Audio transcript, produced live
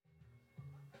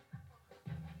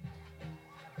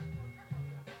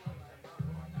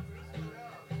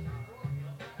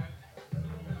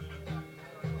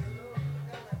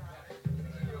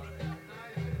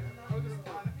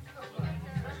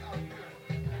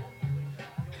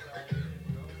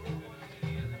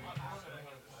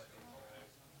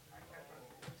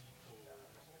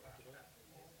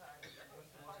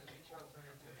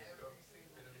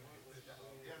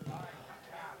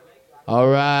All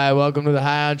right, welcome to the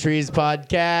High on Trees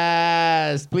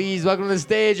podcast. Please welcome to the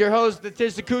stage your hosts,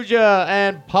 Letitia Kuja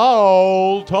and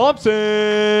Paul Thompson.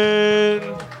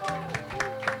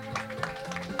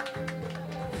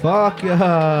 Fuck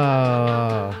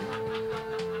yeah.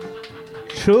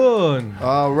 Chun.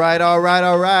 All right.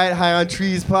 High on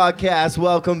Trees podcast.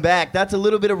 Welcome back. That's a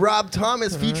little bit of Rob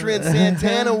Thomas featuring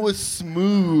Santana with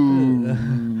Smooth.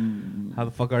 How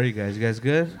the fuck are you guys? You guys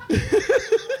good?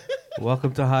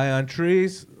 Welcome to High on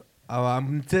Trees.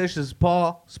 I'm Tish. This is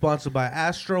Paul, sponsored by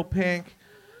Astro Pink.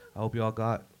 I hope y'all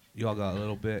got a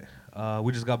little bit.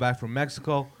 We just got back from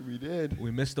Mexico. We did.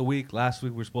 We missed a week. Last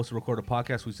week we were supposed to record a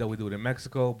podcast. We said we'd do it in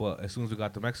Mexico, but as soon as we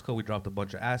got to Mexico, we dropped a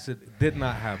bunch of acid. It did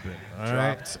not happen. All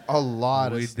right? Dropped a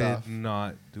lot of stuff. We did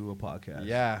not do a podcast.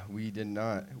 Yeah, we did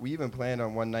not. We even planned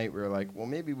on one night. We were like, well,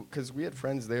 maybe because we had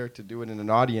friends there to do it in an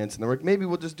audience, and they were like, maybe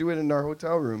we'll just do it in our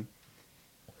hotel room.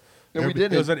 And we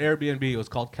did it. It was an Airbnb. It was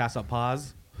called Casa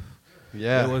Paz.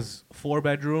 Yeah. It was 4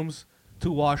 bedrooms,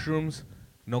 2 washrooms,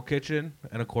 no kitchen,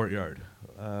 and a courtyard.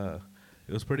 It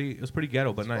was pretty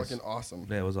ghetto, but nice. Fucking awesome.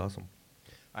 Yeah, it was awesome.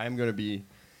 I am going to be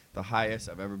the highest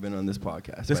I've ever been on this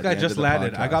podcast. This guy just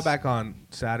landed. I got back on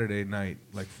Saturday night,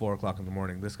 like 4 o'clock in the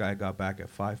morning. This guy got back at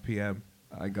 5 p.m.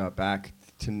 I got back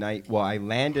tonight. Well, I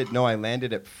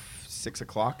landed at 6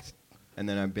 o'clock, and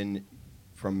then I've been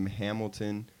from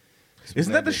Hamilton.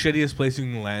 Isn't that the shittiest place you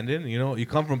can land in? You know, you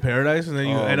come from paradise, and then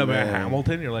you end up at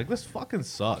Hamilton. You're like, this fucking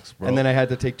sucks, bro. And then I had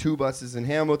to take 2 buses in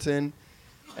Hamilton,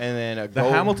 and then the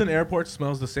Hamilton airport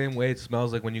smells the same way. It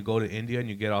smells like when you go to India and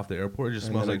you get off the airport. It just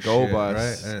smells like a go shit,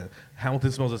 bus. right? And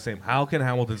Hamilton smells the same. How can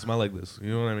Hamilton smell like this? You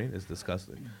know what I mean? It's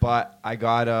disgusting. But I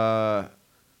got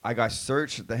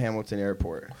searched at the Hamilton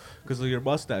airport. Because of your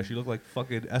mustache, you look like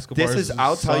fucking Escobar's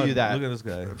I'll tell son. you that. Look at this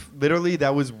guy. Literally,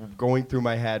 that was going through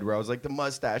my head where I was like, the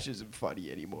mustache isn't funny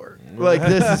anymore. Like,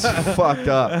 this is fucked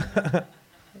up.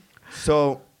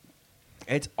 So,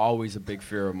 it's always a big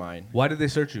fear of mine. Why did they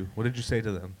search you? What did you say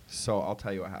to them? So, I'll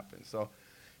tell you what happened. So,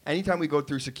 anytime we go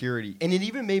through security, and it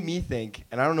even made me think,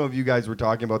 and I don't know if you guys were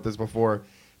talking about this before,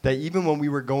 that even when we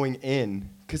were going in,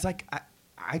 because, like,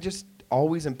 I just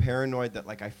always am paranoid that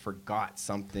like I forgot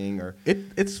something or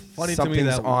it's funny to me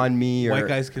something's that on me or white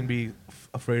guys can be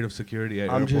afraid of security at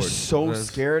I'm airports. just so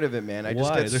scared of it, man. I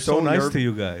just why? get They're so nice to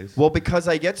you guys. Well, because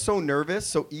I get so nervous.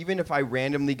 So even if I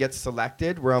randomly get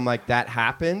selected, where I'm like that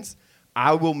happens,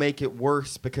 I will make it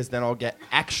worse because then I'll get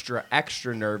extra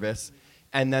nervous,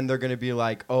 and then they're gonna be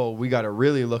like, "Oh, we got to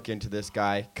really look into this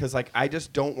guy," because like I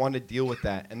just don't want to deal with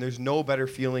that. And there's no better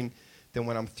feeling than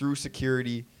when I'm through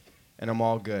security and I'm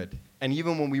all good. And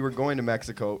even when we were going to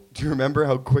Mexico, do you remember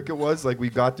how quick it was? Like, we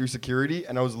got through security,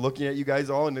 and I was looking at you guys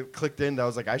all, and it clicked in. I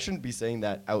was like, I shouldn't be saying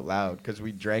that out loud because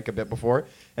we drank a bit before.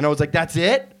 And I was like, that's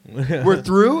it? We're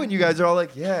through? And you guys are all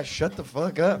like, yeah, shut the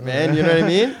fuck up, man. You know what I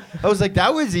mean? I was like,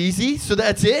 that was easy. So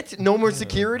that's it? No more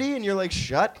security? And you're like,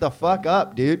 shut the fuck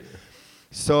up, dude.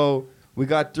 So we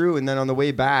got through, and then on the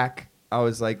way back, I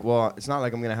was like, well, it's not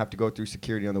like I'm going to have to go through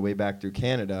security on the way back through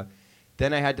Canada.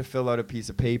 Then I had to fill out a piece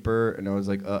of paper, and I was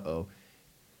like, uh-oh.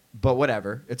 But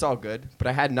whatever. It's all good. But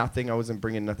I had nothing. I wasn't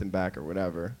bringing nothing back or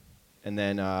whatever. And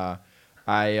then I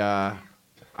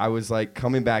was, like,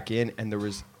 coming back in, and there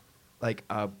was, like,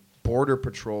 a Border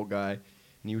Patrol guy, and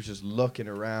he was just looking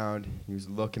around. He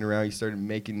started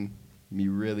making me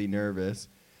really nervous.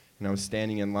 And I was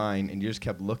standing in line, and he just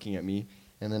kept looking at me.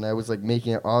 And then I was, like,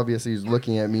 making it obvious he was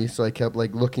looking at me, so I kept,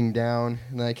 like, looking down.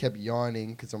 And then I kept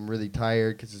yawning because I'm really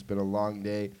tired because it's been a long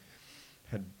day.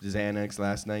 Had Xanax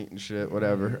last night and shit,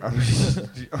 whatever. I was just,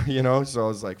 you know, so I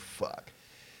was like, fuck.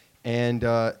 And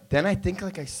then I think,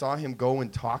 like, I saw him go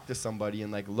and talk to somebody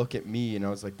and, like, look at me, and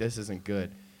I was like, this isn't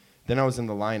good. Then I was in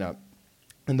the lineup.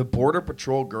 And the Border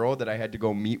Patrol girl that I had to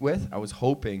go meet with, I was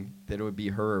hoping that it would be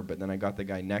her, but then I got the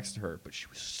guy next to her. But she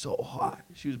was so hot.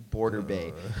 She was Border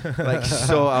Bay. Like,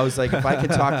 so I was like, if I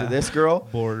could talk to this girl,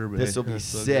 this will be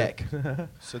sick.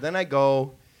 So then I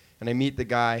go, and I meet the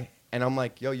guy, and I'm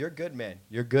like, yo, you're good, man.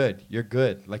 You're good. You're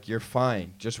good. Like, you're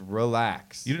fine. Just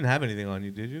relax. You didn't have anything on you,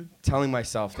 did you? Telling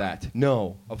myself that.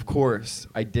 No, of course,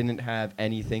 I didn't have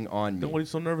anything on me. Then what are you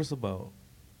so nervous about?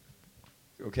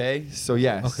 Okay, so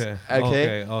yes.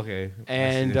 Okay.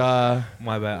 And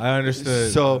my bad. I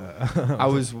understood. So I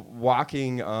was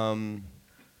walking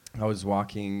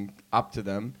up to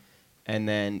them, and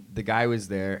then the guy was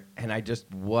there, and I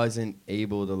just wasn't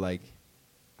able to, like,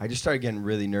 I just started getting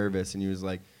really nervous, and he was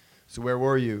like, so where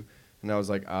were you? And I was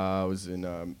like, I was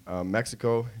in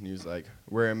Mexico. And he was like,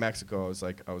 where in Mexico? I was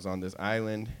like, I was on this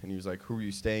island. And he was like, who were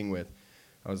you staying with?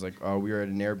 I was like, oh, we were at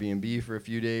an Airbnb for a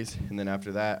few days, and then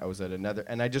after that, I was at another,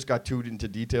 and I just got too into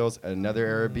details at another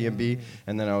Airbnb,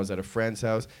 and then I was at a friend's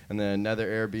house, and then another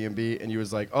Airbnb, and he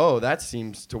was like, oh, that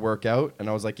seems to work out, and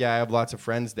I was like, yeah, I have lots of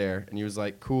friends there, and he was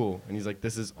like, cool, and he's like,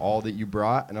 this is all that you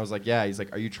brought, and I was like, yeah, he's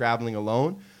like, are you traveling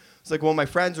alone? It's like, well, my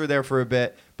friends were there for a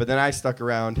bit, but then I stuck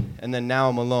around, and then now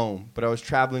I'm alone, but I was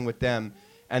traveling with them.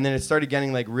 And then it started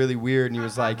getting like really weird, and he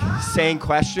was like saying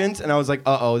questions, and I was like,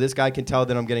 uh-oh, this guy can tell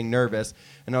that I'm getting nervous.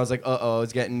 And I was like, uh-oh, I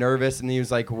was getting nervous, and he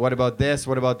was like, what about this,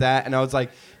 what about that? And I was like,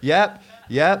 yep,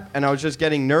 and I was just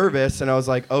getting nervous, and I was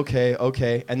like,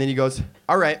 okay. And then he goes,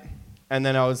 all right. And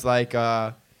then I was like,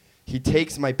 he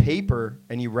takes my paper,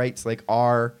 and he writes like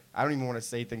R. I don't even want to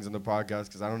say things on the podcast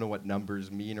because I don't know what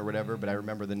numbers mean or whatever, but I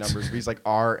remember the numbers. But he's like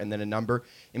R and then a number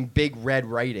in big red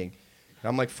writing. And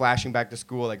I'm like flashing back to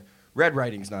school like, red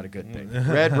writing's not a good thing.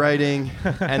 Red writing.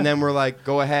 And then we're like,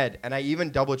 go ahead. And I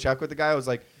even double checked with the guy. I was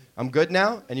like, I'm good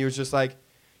now. And he was just like,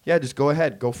 yeah, just go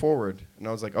ahead. Go forward. And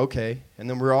I was like, okay. And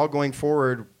then we're all going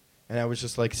forward. And I was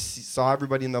just like, saw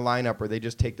everybody in the lineup where they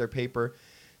just take their paper.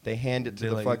 They hand it to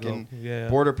the fucking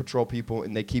Border Patrol people,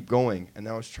 and they keep going. And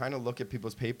I was trying to look at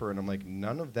people's paper, and I'm like,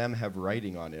 none of them have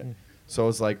writing on it. So I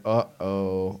was like,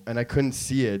 uh-oh. And I couldn't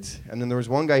see it. And then there was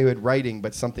one guy who had writing,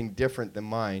 but something different than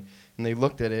mine. And they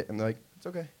looked at it, and they're like, it's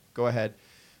okay. Go ahead.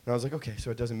 And I was like, okay,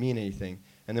 so it doesn't mean anything.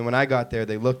 And then when I got there,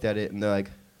 they looked at it, and they're like,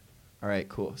 all right,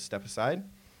 cool. Step aside.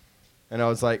 And I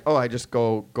was like, oh, I just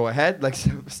go ahead? Like,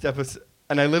 step aside.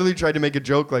 And I literally tried to make a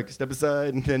joke, like, step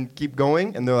aside, and then keep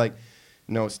going. And they're like,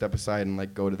 no, step aside and,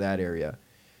 like, go to that area.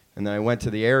 And then I went to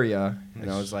the area,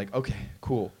 and I was like, okay,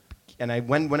 cool. And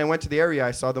when I went to the area,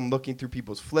 I saw them looking through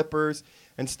people's flippers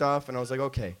and stuff, and I was like,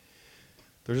 okay,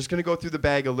 they're just going to go through the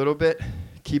bag a little bit.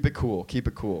 Keep it cool.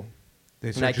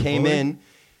 And I came in,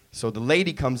 so the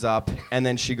lady comes up, and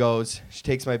then she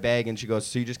takes my bag, and she goes,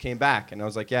 so you just came back? And I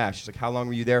was like, yeah. She's like, how long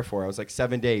were you there for? I was like,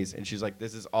 7 days. And she's like,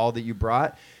 this is all that you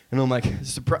brought? And I'm like,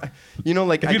 surprise. You know,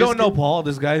 like, if you don't know Paul,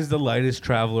 this guy's the lightest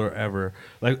traveler ever.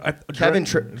 Like Kevin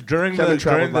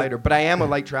traveled lighter, but I am a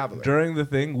light traveler. During the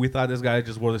thing, we thought this guy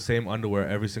just wore the same underwear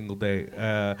every single day,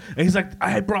 and he's like,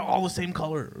 I brought all the same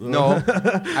color. No,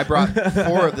 I brought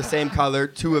 4 of the same color,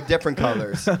 2 of different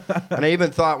colors, and I even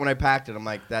thought when I packed it, I'm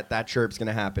like, that chirp's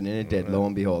gonna happen, and it did. Lo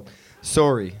and behold.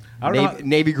 Sorry.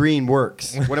 Navy green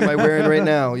works. What am I wearing right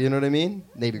now? You know what I mean?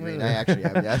 Navy green. I actually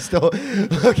have. Yeah, still.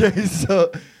 Okay,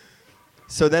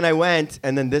 so then I went,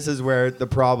 and then this is where the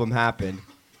problem happened.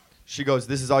 She goes,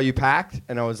 this is all you packed?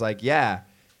 And I was like, yeah.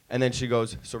 And then she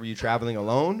goes, so were you traveling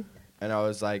alone? And I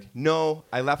was like, no.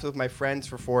 I left with my friends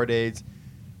for 4 days.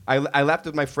 I left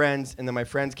with my friends, and then my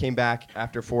friends came back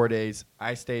after 4 days.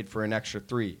 I stayed for an extra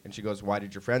 3. And she goes, why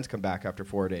did your friends come back after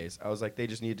 4 days? I was like, they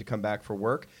just needed to come back for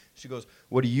work. She goes,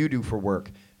 what do you do for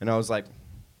work? And I was like,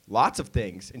 lots of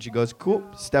things. And she goes, cool,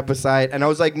 step aside. And I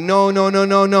was like, no.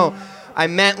 I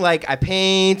meant like I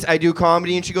paint, I do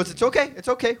comedy. And she goes, it's okay.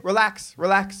 Relax.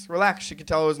 She could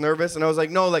tell I was nervous. And I was like,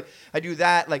 no, like I do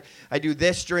that. Like I do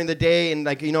this during the day. And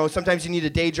like, you know, sometimes you need a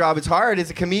day job. It's hard as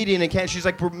a comedian. And can't. She's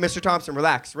like, Mr. Thompson,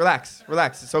 relax.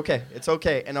 It's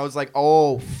okay. And I was like,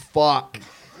 oh, fuck.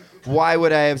 Why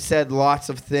would I have said lots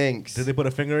of things? Did they put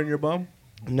a finger in your bum?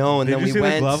 No, and then we went. Did you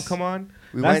see the glove come on?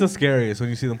 That's the scariest when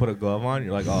you see them put a glove on.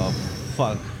 You're like, oh,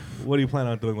 fuck. What do you plan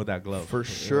on doing with that glove? For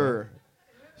sure.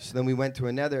 So then we went to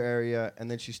another area, and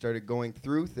then she started going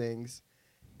through things.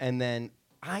 And then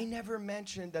I never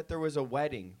mentioned that there was a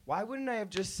wedding. Why wouldn't I have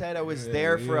just said I was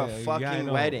there for a fucking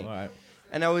wedding? Right.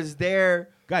 And I was there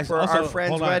for our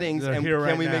friends' weddings. And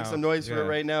can we make some noise for it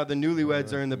right now? The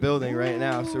newlyweds are in the building right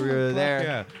now, so we were there.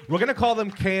 Yeah. We're going to call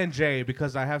them K and J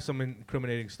because I have some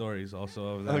incriminating stories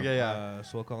also of them. Okay, yeah.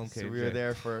 So we'll call them K and J. So we were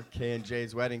there for K and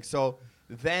J's wedding. So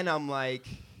then I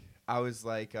was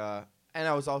like, and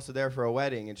I was also there for a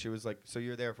wedding. And she was like, so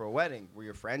you're there for a wedding. Were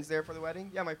your friends there for the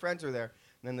wedding? Yeah, my friends were there.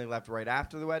 And then they left right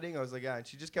after the wedding. I was like, yeah. And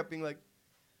she just kept being like,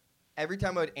 every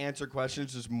time I would answer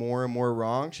questions just more and more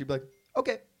wrong, she'd be like,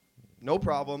 okay, no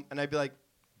problem. And I'd be like,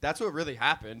 that's what really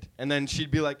happened. And then she'd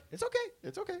be like, it's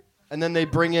okay. And then they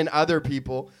bring in other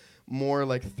people more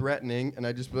like threatening. And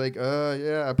I'd just be like,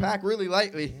 yeah, I pack really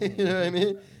lightly. You know what I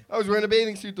mean? I was wearing a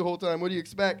bathing suit the whole time. What do you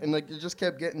expect? And like it just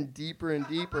kept getting deeper and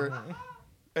deeper.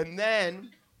 And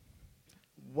then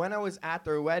when I was at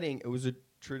their wedding, it was a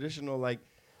traditional, like,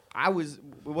 it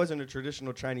wasn't a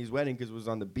traditional Chinese wedding because it was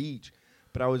on the beach,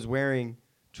 but I was wearing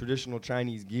traditional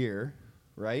Chinese gear,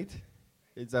 right?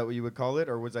 Is that what you would call it?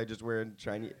 Or was I just wearing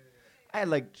Chinese? I had,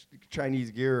 like,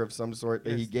 Chinese gear of some sort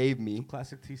that he gave me.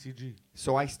 Classic TCG.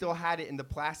 So I still had it in the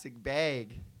plastic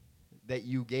bag that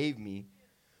you gave me.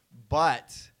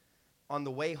 But on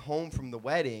the way home from the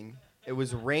wedding, it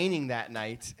was raining that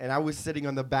night, and I was sitting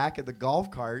on the back of the golf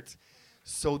cart,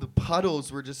 so the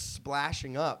puddles were just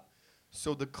splashing up.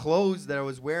 So the clothes that I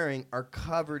was wearing are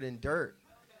covered in dirt.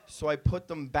 So I put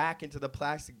them back into the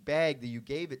plastic bag that you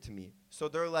gave it to me. So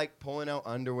they're like pulling out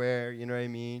underwear, you know what I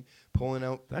mean? Pulling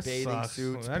out That bathing sucks.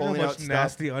 suits, I know pulling how out much stuff.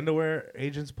 nasty underwear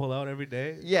agents pull out every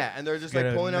day. Yeah, and they're just Get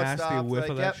like a pulling out nasty stuff. whiff Like,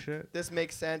 of that yep, shit. this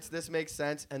makes sense.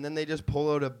 And then they just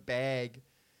pull out a bag,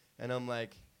 and I'm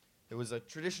like, it was a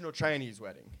traditional Chinese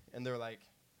wedding. And they're like,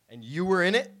 and you were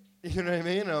in it? You know what I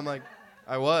mean? And I'm like,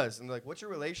 I was. And they're like, what's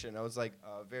your relation? I was like,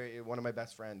 one of my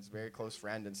best friends, very close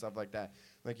friend and stuff like that.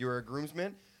 Like, you were a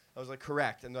groomsman? I was like,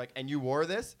 correct. And they're like, and you wore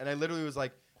this? And I literally was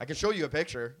like, I can show you a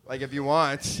picture, like, if you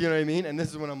want. You know what I mean? And this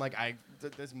is when I'm like,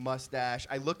 this mustache.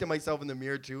 I looked at myself in the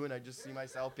mirror, too, and I just see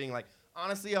myself being like,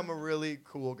 honestly, I'm a really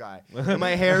cool guy. And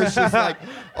my hair is just, like,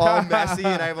 all messy,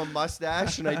 and I have a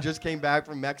mustache, and I just came back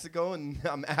from Mexico, and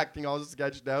I'm acting all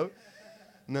sketched out.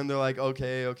 And then they're like,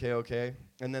 okay.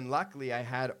 And then luckily, I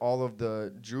had all of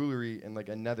the jewelry in, like,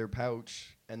 another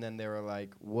pouch. And then they were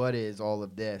like, what is all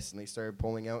of this? And they started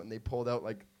pulling out, and they pulled out,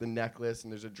 like, the necklace,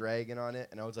 and there's a dragon on it.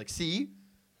 And I was like, see?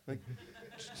 Like,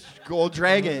 gold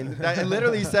dragon. I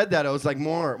literally said that. I was like,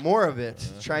 more of it.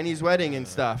 Chinese wedding and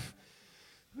stuff.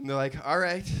 And they're like, all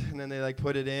right. And then they, like,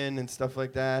 put it in and stuff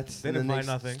like that. They and then didn't find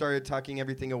nothing. Started tucking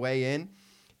everything away in.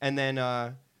 And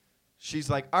then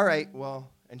she's like, all right,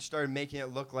 well, and started making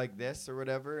it look like this or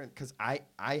whatever. And because I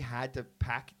had to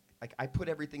pack, like, I put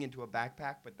everything into a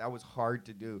backpack, but that was hard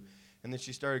to do. And then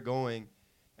she started going,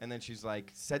 and then she's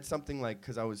like, said something like,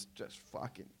 because I was just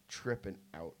fucking tripping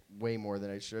out way more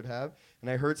than I should have. And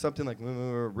I heard something like,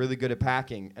 we're really good at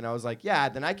packing. And I was like, yeah,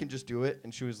 then I can just do it.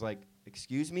 And she was like,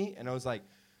 excuse me? And I was like,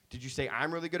 did you say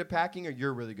I'm really good at packing or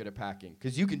you're really good at packing?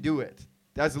 Because you can do it.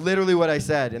 That's literally what I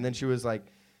said. And then she was like,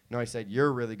 no, I said,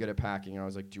 you're really good at packing. And I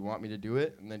was like, do you want me to do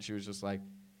it? And then she was just like,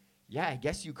 yeah, I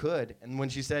guess you could. And when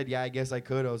she said, yeah, I guess I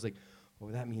could, I was like, oh,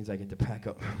 that means I get to pack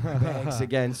up my bags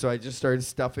again. So I just started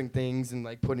stuffing things and,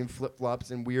 like, putting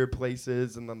flip-flops in weird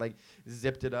places and then, like,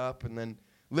 zipped it up. And then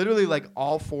literally, like,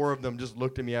 all four of them just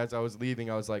looked at me as I was leaving.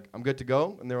 I was like, I'm good to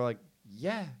go? And they were like,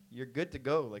 yeah, you're good to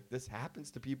go. Like, this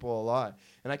happens to people a lot.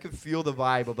 And I could feel the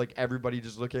vibe of, like, everybody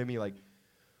just looking at me like,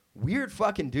 weird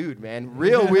fucking dude, man.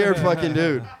 Real weird fucking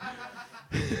dude.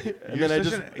 And You're then I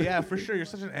such just yeah, for sure. You're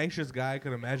such an anxious guy. I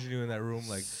could imagine you in that room,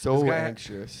 like so this guy,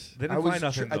 anxious. They didn't find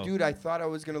nothing, though. Dude, I thought I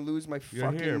was gonna lose my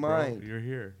You're fucking here, mind. bro. You're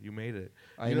here. You made it.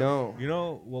 I know. You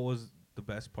know what was the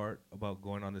best part about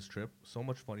going on this trip? So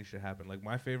much funny shit happened. Like,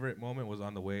 my favorite moment was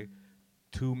on the way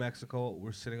to Mexico.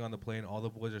 We're sitting on the plane. All the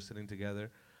boys are sitting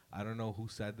together. I don't know who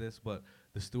said this, but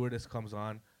the stewardess comes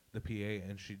on the PA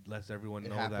and she lets everyone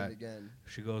know that again.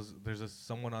 she goes, there's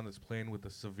someone on this plane with a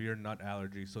severe nut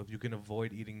allergy, so if you can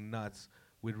avoid eating nuts,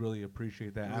 we'd really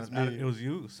appreciate that. It was me. It was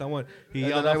you. Someone, he And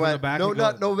yelled then out I from went, the back. "No he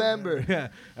Nut goes- November." Yeah,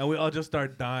 and we all just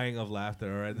start dying of laughter.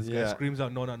 All right, this guy Yeah. screams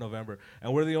out "No Nut November,"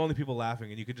 and we're the only people laughing,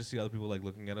 and you could just see other people, like,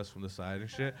 looking at us from the side and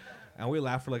shit. And we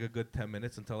laughed for like a good 10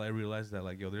 minutes until I realized that,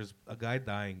 like, yo, there's a guy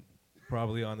dying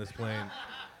probably on this plane.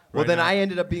 Well, right then now. I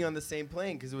ended up being on the same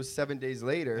plane because it was 7 days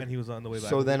later. And he was on the way back.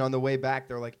 So then on the way back,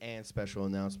 they're like, and special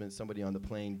announcement, somebody on the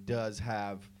plane does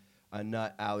have a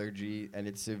nut allergy and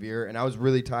it's severe. And I was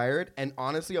really tired. And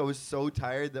honestly, I was so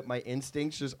tired that my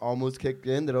instincts just almost kicked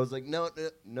in that I was like, no,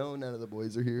 none of the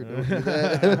boys are here. Don't do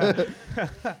that.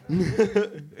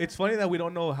 It's funny that we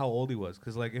don't know how old he was,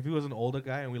 because, like, if he was an older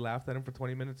guy and we laughed at him for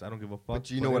 20 minutes, I don't give a fuck.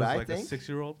 But you know what he was I like think? A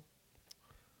 6-year-old.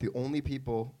 The only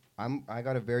people, I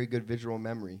got a very good visual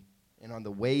memory. And on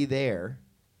the way there,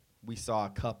 we saw a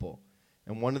couple.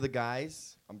 And one of the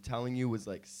guys, I'm telling you, was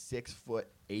like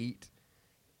 6'8",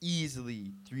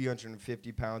 easily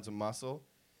 350 pounds of muscle.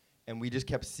 And we just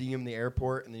kept seeing him in the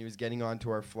airport, and then he was getting onto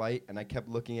our flight. And I kept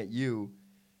looking at you,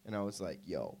 and I was like,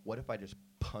 yo, what if I just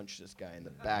punch this guy in the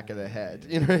back of the head?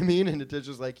 You know what I mean? And it's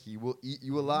just like, he will eat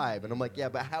you alive. And I'm like, yeah,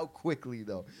 but how quickly,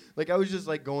 though? Like, I was just,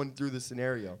 like, going through the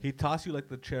scenario. He tossed you like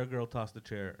the chair girl tossed the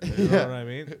chair. You know what I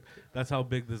mean? That's how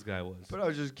big this guy was. But I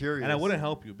was just curious. And I wouldn't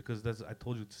help you because I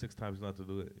told you 6 times not to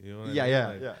do it. You know what I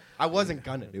mean? Yeah. I wasn't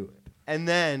gonna do it. And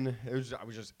then I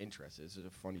was just interested. This is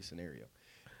a funny scenario.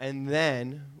 And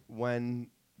then when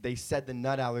they said the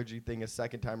nut allergy thing a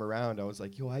second time around, I was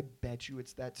like, yo, I bet you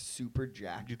it's that super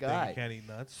jacked You guy. think you can't eat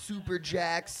nuts? Super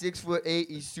jacked, 6'8",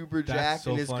 he's super That's jacked,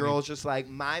 so and his funny. girl's just like,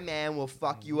 my man will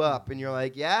fuck you up. And you're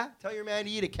like, yeah? Tell your man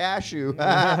to eat a cashew.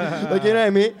 Like, you know what I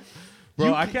mean?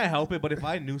 Bro, I can't help it, but if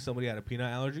I knew somebody had a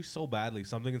peanut allergy so badly,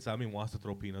 something inside me wants to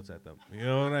throw peanuts at them. You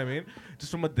know what I mean?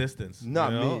 Just from a distance.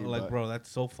 Not you know? me, Like, but- bro, that's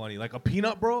so funny. Like, a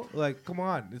peanut, bro? Like, come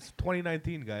on. It's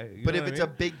 2019, guy. You But know if what it's I a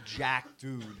mean? big jack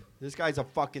dude, this guy's a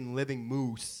fucking living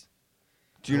moose.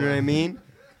 Do you know what I mean?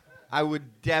 I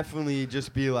would definitely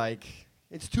just be like,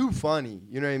 it's too funny.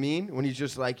 You know what I mean? When he's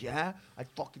just like, yeah, I'd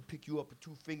fucking pick you up with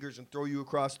 2 fingers and throw you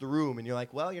across the room. And you're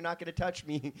like, well, you're not going to touch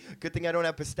me. Good thing I don't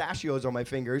have pistachios on my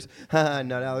fingers.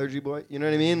 Nut allergy boy. You know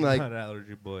what I mean? Like, Not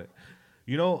allergy boy.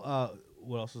 You know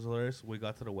what else was hilarious? We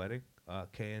got to the wedding,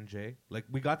 K and J. Like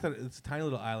we got to it's a tiny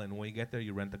little island. When you get there,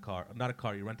 you rent a car. Not a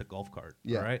car. You rent a golf cart.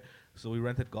 Yeah. All right. So we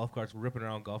rented golf carts. We're ripping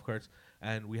around golf carts,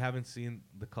 and we haven't seen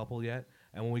the couple yet.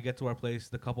 And when we get to our place,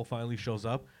 the couple finally shows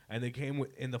up, and they came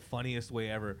in the funniest way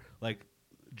ever. Like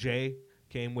Jay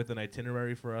came with an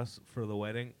itinerary for us for the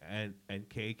wedding, and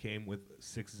Kay came with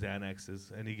 6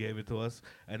 Xanaxes, and he gave it to us.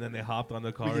 And then they hopped on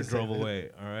the car and drove away.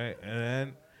 All right.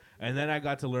 And then I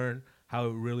got to learn how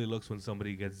it really looks when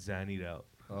somebody gets Xannied out.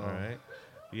 Oh. All right.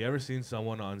 You ever seen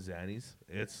someone on Xannies?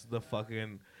 It's the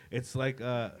fucking. It's like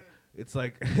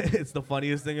it's the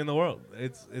funniest thing in the world.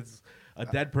 It's a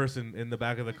dead person in the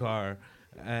back of the car,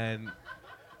 and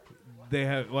they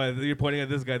have. Well, you're pointing at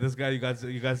this guy. This guy, you got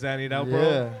Xannied out, bro.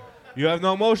 yeah. You have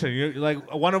no emotion. You're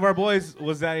like one of our boys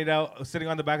was Xannied out, sitting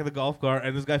on the back of the golf cart,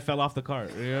 and this guy fell off the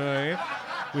cart. You know what I mean?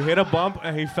 We hit a bump,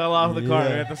 and he fell off the car.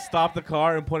 We had to stop the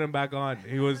car and put him back on.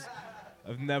 He was.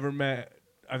 I've never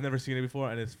seen it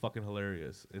before, and it's fucking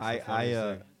hilarious. It's the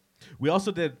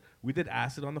funniest thing. We did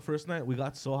acid on the first night. We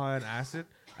got so high on acid,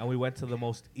 and we went to the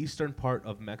most eastern part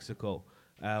of Mexico,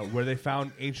 where they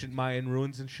found ancient Mayan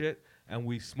ruins and shit. And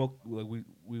we smoked. Like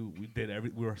we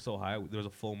did we were so high. There was a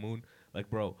full moon. Like,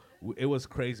 bro, it was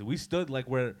crazy. We stood like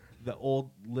where the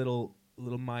old little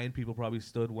Mayan people probably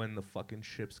stood when the fucking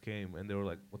ships came, and they were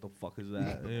like, "What the fuck is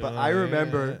that?" You But know? I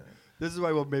remember, this is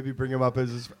why we'll maybe bring him up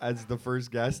as the first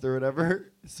guest or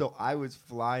whatever. So I was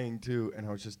flying too, and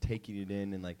I was just taking it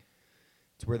in, and like,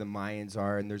 it's where the Mayans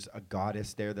are, and there's a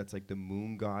goddess there that's like the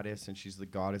moon goddess, and she's the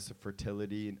goddess of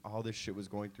fertility, and all this shit was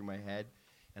going through my head,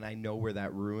 and I know where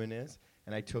that ruin is,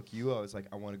 and I took you. I was like,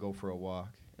 I want to go for a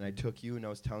walk, and I took you, and I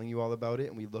was telling you all about it,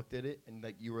 and we looked at it, and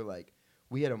like you were like,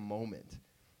 we had a moment.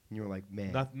 And you were like,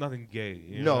 man. Nothing gay.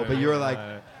 You No, know? but you were like,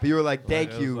 thank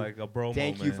it was you. like a bro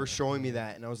Thank you moment. for showing me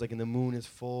that. And I was like, and the moon is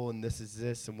full, and this is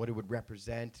this, and what it would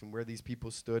represent, and where these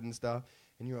people stood and stuff.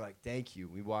 And you were like, thank you.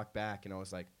 We walked back, and I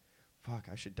was like, fuck,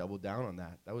 I should double down on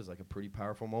that. That was like a pretty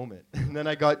powerful moment. And then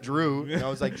I got Drew, and I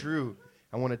was like, Drew,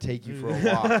 I want to take you for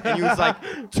a walk. And he was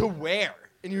like, to where?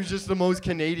 And he was just the most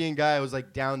Canadian guy. I was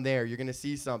like, down there. You're going to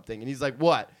see something. And he's like,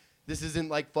 what? This isn't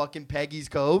like fucking Peggy's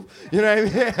Cove? You know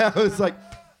what I mean? I was like,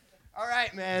 all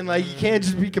right, man. Like, you can't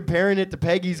just be comparing it to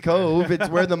Peggy's Cove. It's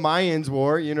where the Mayans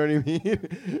were. You know what I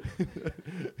mean?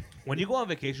 When you go on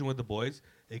vacation with the boys,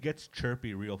 it gets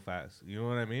chirpy real fast. You know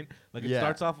what I mean? Like, it Yeah.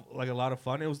 starts off like a lot of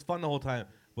fun. It was fun the whole time.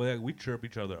 But like, we chirp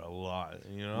each other a lot,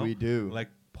 you know? We do. Like,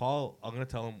 Paul, I'm going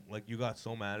to tell him, like, you got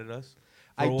so mad at us.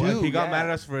 I For a while. do, He got yeah. mad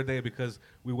at us for a day because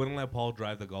we wouldn't let Paul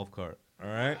drive the golf cart, all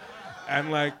right?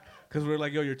 And, like, because we were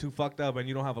like, yo, you're too fucked up and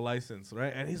you don't have a license,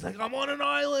 right? And he's like, I'm on an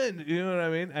island. You know what I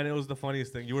mean? And it was the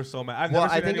funniest thing. You were so mad. I've Well,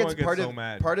 never I seen think anyone it's get part so of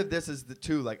mad. part of this is the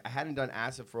two. Like, I hadn't done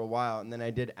acid for a while, and then I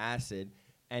did acid,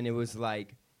 and it was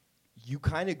like, you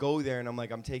kind of go there, and I'm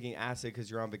like, I'm taking acid because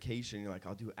you're on vacation. You're like,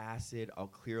 I'll do acid. I'll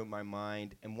clear my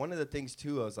mind. And one of the things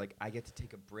too, I was like, I get to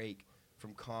take a break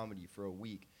from comedy for a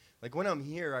week. Like, when I'm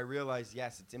here, I realize,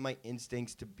 yes, it's in my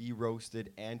instincts to be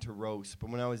roasted and to roast. But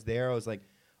when I was there, I was like,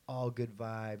 all good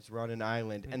vibes. We're on an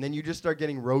island. And then you just start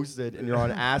getting roasted and you're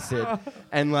on acid.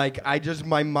 And like,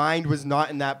 my mind was not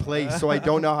in that place. So I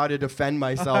don't know how to defend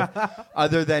myself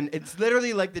other than it's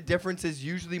literally like the difference is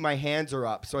usually my hands are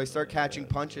up. So I start catching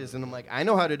punches and I'm like, I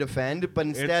know how to defend. But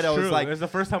instead I was true. like, It's the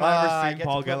first time I've ever I seen get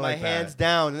Paul to get put my like that. hands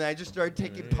down. And I just started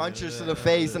taking punches to the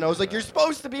face. And I was like, you're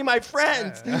supposed to be my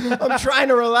friend. I'm trying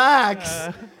to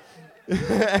relax.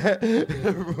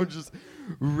 Everyone just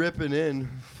ripping in.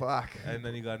 Fuck. And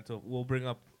then he got into. We'll bring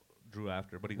up Drew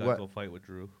after, but he got What? into a fight with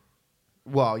Drew,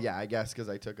 Well, yeah, I guess because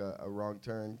I took a wrong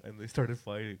turn. and they started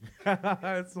fighting.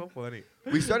 It's so funny.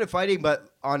 We started fighting, but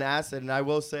on acid. And I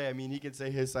will say, I mean, he can say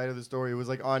his side of the story. It was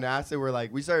like on acid where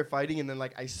like we started fighting, and then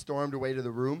like I stormed away to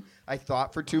the room. I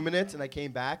thought for 2 minutes, and I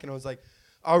came back, and I was like,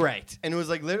 all right. And it was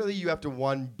like literally you have to,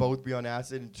 one, both be on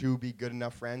acid, and two, be good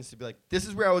enough friends to be like, this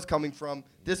is where I was coming from.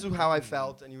 This is how I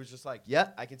felt. And he was just like, yeah,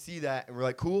 I can see that. And we're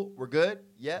like, cool, we're good.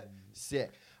 Yeah, sick.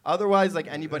 Otherwise, like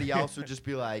anybody else would just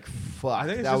be like, fuck, I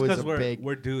think it's that just was because a big.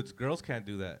 we're dudes. Girls can't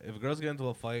do that. If girls get into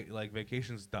a fight, like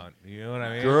vacation's done. You know what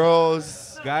I mean?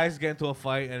 Girls. Guys get into a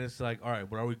fight, and it's like, all right,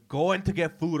 but are we going to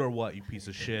get food or what? You piece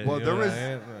of shit. Well, You there know was, what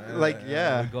I mean? like,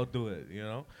 yeah. we go do it. You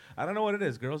know. I don't know what it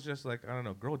is. Girls just like, I don't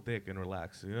know, grow a dick and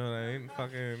relax. You know what I mean?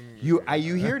 Fucking.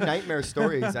 You hear nightmare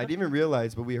stories. I didn't even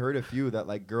realize, but we heard a few that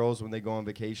like girls when they go on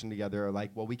vacation together are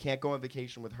like, well, we can't go on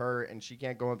vacation with her, and she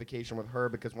can't go on vacation with her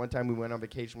because one time we went on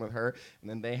vacation with her, and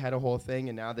then they had a whole thing,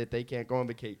 and now that they can't go on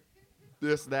vacation,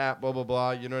 this, that, blah, blah,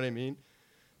 blah. You know what I mean?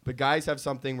 But guys have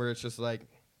something where it's just like,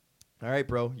 all right,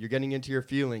 bro, you're getting into your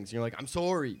feelings. And you're like, I'm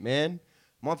sorry, man.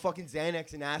 I'm on fucking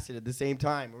Xanax and acid at the same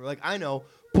time. And we're like, I know,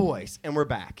 boys, and we're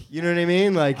back. You know what I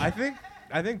mean? Like, I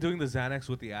think doing the Xanax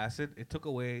with the acid, it took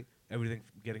away everything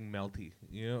getting melty.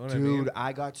 You know what I mean? dude,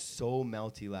 I got so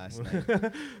melty last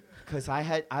night because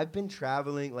I've been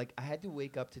traveling. Like, I had to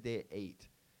wake up today at 8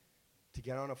 to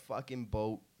get on a fucking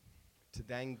boat, to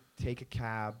then take a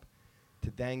cab,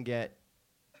 to then get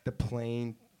the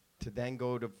plane, to then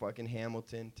go to fucking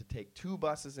Hamilton, to take 2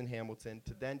 buses in Hamilton,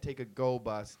 to then take a GO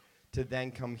bus, to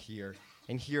then come here.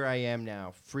 And here I am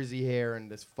now, frizzy hair and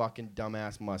this fucking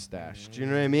dumbass mustache. Do you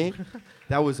know what I mean?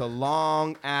 That was a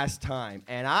long-ass time.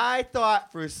 And I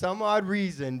thought for some odd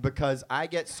reason, because I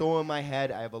get so in my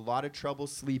head, I have a lot of trouble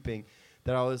sleeping,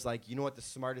 that I was like, you know what the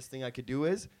smartest thing I could do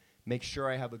is? Make sure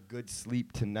I have a good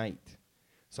sleep tonight.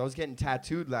 So I was getting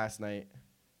tattooed last night,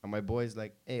 and my boy's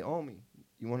like, hey, Omi,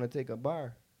 you want to take a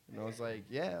bar? And I was like,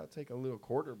 yeah, I'll take a little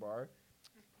quarter bar.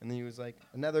 And then he was like,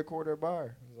 another quarter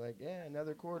bar. I was like, yeah,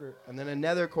 another quarter. And then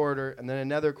another quarter, and then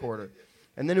another quarter.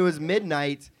 And then it was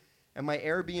midnight, and my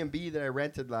Airbnb that I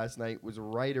rented last night was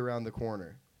right around the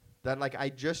corner. That, like, I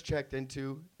just checked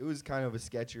into. It was kind of a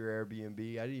sketchier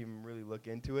Airbnb. I didn't even really look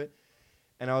into it.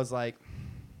 And I was like,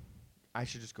 I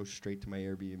should just go straight to my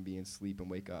Airbnb and sleep and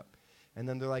wake up. And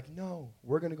then they're like, no,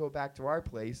 we're going to go back to our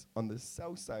place on the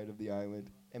south side of the island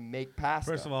and make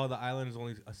pasta. First of all, the island is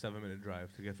only a 7-minute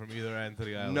drive to get from either end to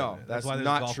the island. No, that's why there's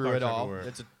not golf true carts at all. everywhere.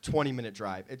 It's a 20-minute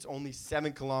drive. It's only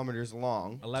 7 kilometers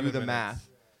long. 11 Do the minutes. math.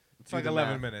 It's Do like the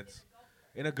 11 math. minutes.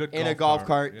 In a good In a golf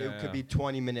cart, Yeah, it could yeah. be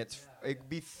 20 minutes. It could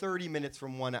be 30 minutes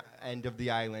from one end of the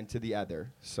island to the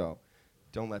other. So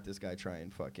don't let this guy try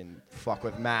and fucking fuck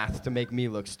with math to make me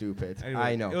look stupid. Anyway,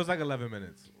 I know. It was like 11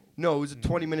 minutes. No, it was a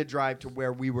 20-minute drive to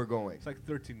where we were going. It's like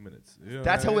 13 minutes. You know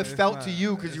That's what I how it mean? It's felt not- to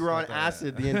you because it's you were on not that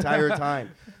acid bad. the entire time.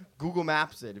 Google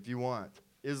Maps it if you want.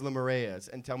 Isla Mareas,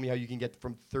 and tell me how you can get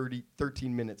from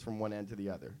 13 minutes from one end to the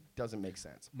other. Doesn't make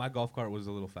sense. My golf cart was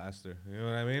a little faster. You know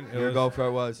what I mean? Your golf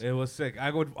cart was. It was sick. I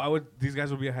would. These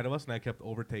guys would be ahead of us, and I kept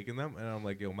overtaking them. And I'm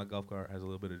like, yo, my golf cart has a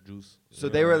little bit of juice. So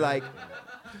You they know were what I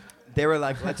mean?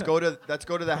 like, let's go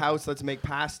to the house, let's make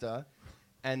pasta,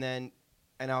 and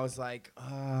I was like,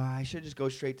 I should just go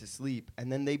straight to sleep.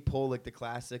 And then they pull like the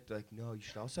classic, they're like, no, you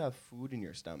should also have food in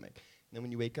your stomach. And then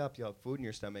when you wake up, you have food in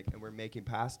your stomach, and we're making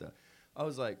pasta. I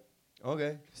was like,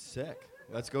 okay, sick.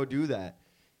 Let's go do that.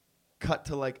 Cut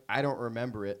to like, I don't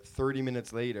remember it, 30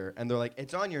 minutes later, and they're like,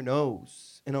 it's on your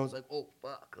nose. And I was like, oh,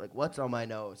 fuck, like, what's on my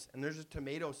nose? And there's just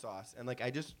tomato sauce. And like, I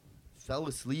just fell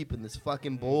asleep in this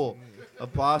fucking bowl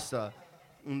of pasta.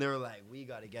 And they were like, we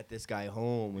got to get this guy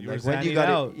home. And You were like, when do you zannied got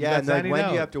out. to, You yeah, got and like, zannied when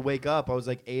do you out. have to wake up? I was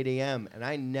like 8 a.m. And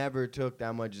I never took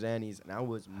that much Xannies. And I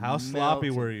was How sloppy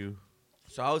melting. were you?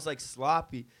 So I was like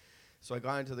sloppy. So I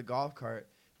got into the golf cart.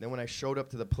 Then when I showed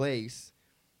up to the place,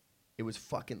 it was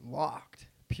fucking locked.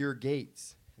 Pure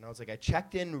gates. And I was like, I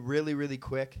checked in really, really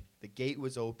quick. The gate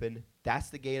was open.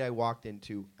 That's the gate I walked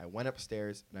into. I went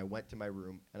upstairs and I went to my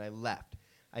room and I left.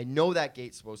 I know that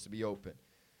gate's supposed to be open.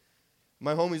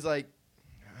 My homie's like,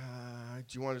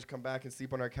 do you want to just come back and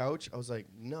sleep on our couch? I was like,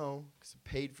 no, because I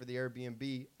paid for the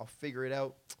Airbnb. I'll figure it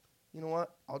out. You know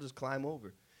what? I'll just climb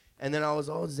over. And then I was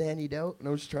all zannied out, and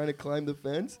I was trying to climb the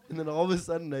fence, and then all of a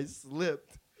sudden I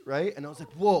slipped, right? And I was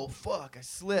like, whoa, fuck, I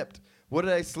slipped. What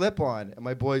did I slip on? And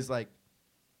my boy's like,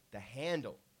 the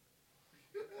handle.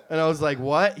 And I was like,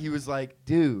 what? He was like,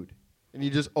 dude. And he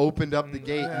just opened up the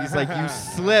gate. He's like, you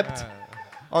slipped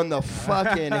on the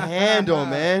fucking handle,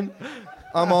 man.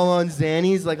 I'm all on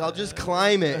Xannies, like, I'll just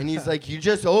climb it. And he's like, you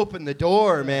just opened the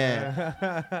door, man.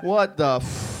 What the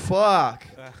fuck?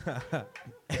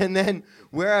 And then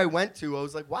where I went to, I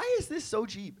was like, why is this so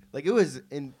cheap? Like, it was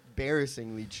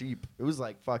embarrassingly cheap. It was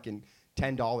like fucking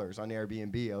 $10 on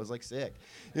Airbnb. I was like, sick.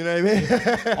 You know what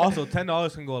I mean? Also,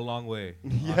 $10 can go a long way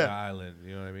on Yeah. the island.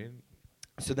 You know what I mean?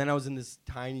 So then I was in this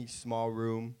tiny, small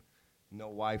room, no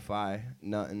Wi-Fi,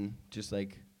 nothing, just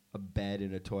like a bed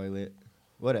and a toilet,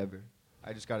 whatever.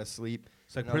 I just got to sleep.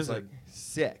 It's like And I was prison. like,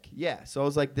 sick. Yeah. So I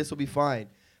was like, this will be fine.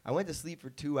 I went to sleep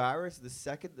for 2 hours. The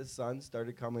second the sun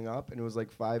started coming up, and it was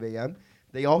like 5 a.m.,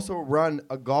 they also run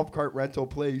a golf cart rental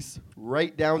place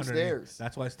right downstairs. Underneath.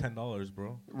 That's why it's $10,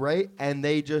 bro. Right? And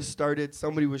they just started,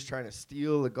 somebody was trying to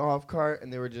steal the golf cart,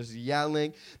 and they were just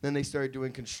yelling. Then they started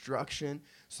doing construction.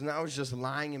 So now I was just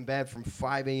lying in bed from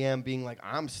 5 a.m. being like,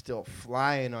 I'm still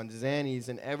flying on Xannies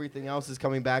and everything else is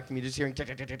coming back to me. Just hearing,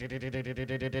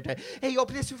 hey, yo,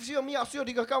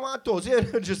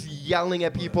 just yelling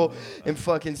at people in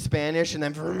fucking Spanish. And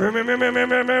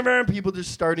then people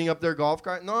just starting up their golf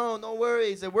cart. No, no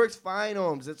worries. It works fine,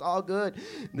 Holmes. It's all good.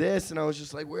 This. And I was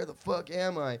just like, where the fuck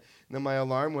am I? And then my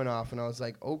alarm went off and I was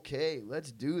like, okay,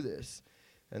 let's do this.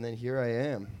 And then here I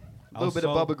am. A little bit of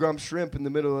Bubba Grump shrimp in the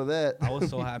middle of that. I was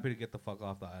so happy to get the fuck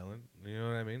off the island. You know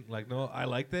what I mean? Like, no, I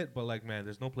liked it, but like, man,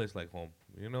 there's no place like home.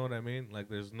 You know what I mean? Like,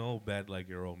 there's no bed like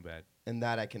your own bed. And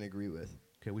that I can agree with.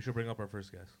 Okay, we should bring up our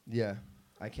first guest. Yeah,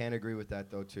 I can agree with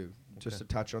that though too. Okay. Just to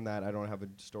touch on that, I don't have a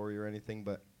story or anything,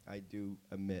 but I do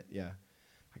admit, yeah,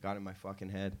 I got in my fucking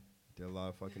head. Did a lot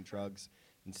of fucking drugs,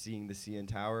 and seeing the CN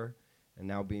Tower, and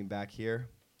now being back here,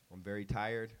 I'm very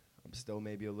tired. I'm still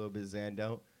maybe a little bit zanned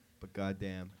out. But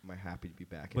goddamn, am I happy to be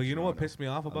back. But you know what Toronto. pissed me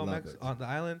off about on the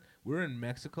island? We were in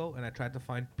Mexico, and I tried to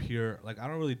find pure. Like, I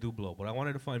don't really do blow, but I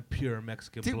wanted to find pure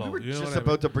Mexican Dude, blow. we were you know just what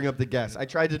about to bring up the guest. I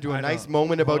tried to do a I nice know.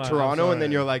 moment about Hold on, I'm Toronto, and then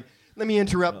sorry. you're like, let me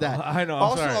interrupt that. I know, I'm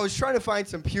Also, sorry. I was trying to find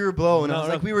some pure blow, and I No, was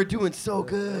no. like, we were doing so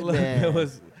good, Like, man. it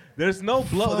was. There's no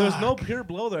blow. There's no Fuck. pure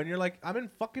blow there, and you're like, I'm in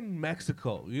fucking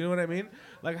Mexico. You know what I mean?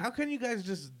 Like, how can you guys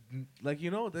just like, you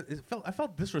know? I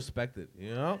felt disrespected.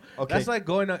 You know? Okay. That's like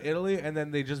going to Italy and then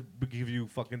they just give you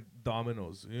fucking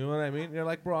Domino's. You know what I mean? You're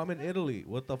like, bro, I'm in Italy.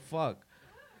 What the fuck?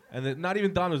 And then not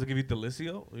even Domino's, they give you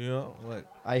Delicio. You know? Like,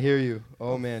 I hear you.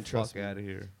 Oh, man, trust fuck me. out of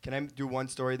here. Can I do one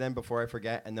story then before I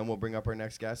forget, and then we'll bring up our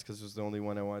next guest because it was the only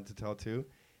one I wanted to tell too.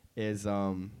 Is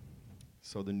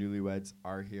so the newlyweds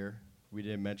are here. We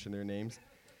didn't mention their names,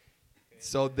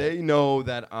 so they know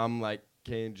that I'm like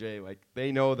K&J. Like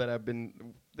they know that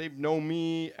they've known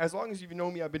me as long as you've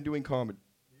known me. I've been doing comedy,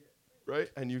 right?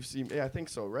 And you've seen, yeah, I think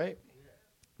so, right?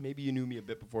 Maybe you knew me a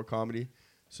bit before comedy,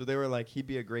 so they were like, he'd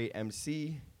be a great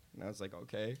MC, and I was like,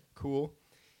 okay, cool,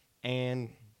 and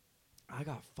I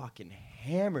got fucking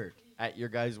hammered at your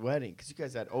guys' wedding because you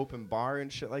guys had open bar and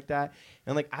shit like that.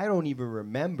 And, like, I don't even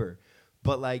remember.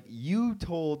 But, like, you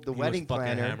told the He wedding was fucking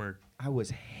planner. hammered. I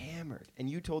was hammered. And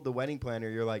you told the wedding planner,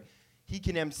 you're like, he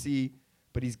can MC,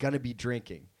 but he's going to be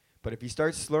drinking. But if he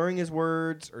starts slurring his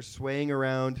words or swaying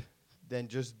around, then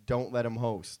just don't let him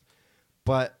host.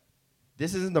 But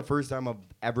this isn't the first time I've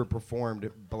ever performed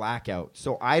blackout.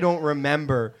 So I don't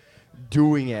remember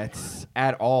doing it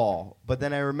at all. But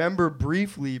then I remember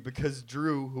briefly because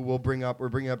Drew, who we're bringing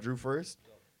up Drew first.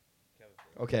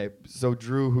 Okay, so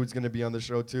Drew, who's going to be on the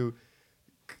show too.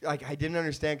 Like, I didn't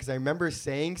understand because I remember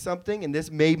saying something, and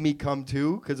this made me come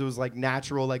to because it was like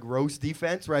natural, like roast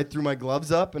defense where I threw my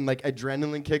gloves up and like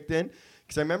adrenaline kicked in.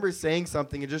 Because I remember saying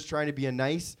something and just trying to be a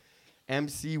nice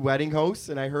MC wedding host,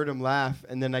 and I heard him laugh,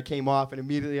 and then I came off, and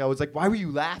immediately I was like, why were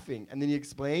you laughing? And then he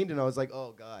explained, and I was like,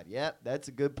 oh, God, yep, that's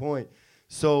a good point.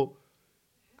 So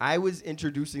I was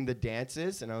introducing the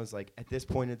dances, and I was like, at this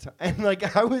point in time, and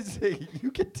like I was,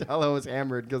 you could tell I was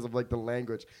hammered because of like the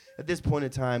language. At this point in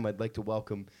time, I'd like to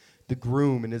welcome the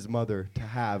groom and his mother to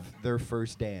have their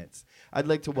first dance. I'd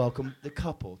like to welcome the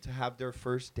couple to have their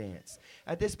first dance.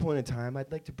 At this point in time,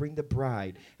 I'd like to bring the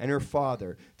bride and her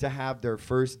father to have their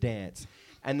first dance.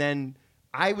 And then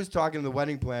I was talking to the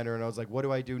wedding planner, and I was like, what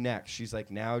do I do next? She's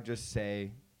like, now just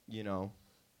say, you know,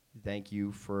 thank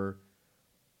you for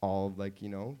all of, like, you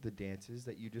know, the dances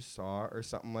that you just saw or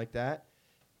something like that.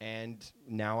 And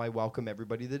now I welcome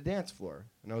everybody to the dance floor.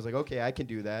 And I was like, okay, I can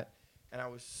do that. And I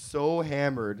was so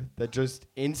hammered that just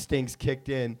instincts kicked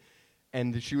in.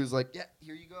 And she was like, yeah,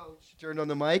 here you go. She turned on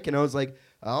the mic, and I was like,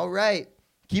 all right,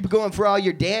 keep it going for all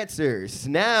your dancers.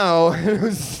 Now, it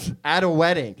was at a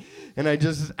wedding. And I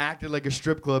just acted like a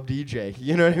strip club DJ.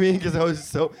 You know what I mean? Because I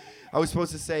was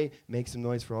supposed to say, make some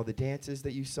noise for all the dances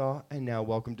that you saw, and now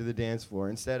welcome to the dance floor.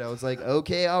 Instead, I was like,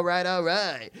 okay, all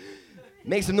right.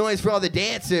 Make some noise for all the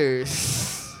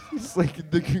dancers. It's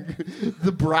like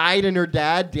the bride and her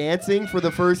dad dancing for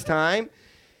the first time.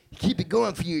 Keep it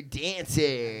going for your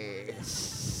dancers.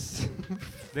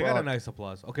 They got a nice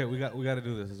applause. Okay, we got to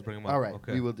do this. Let's bring them up. All right,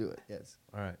 okay. we will do it, yes.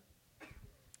 All right.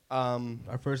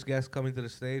 Our first guest coming to the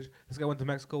stage. This guy went to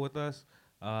Mexico with us.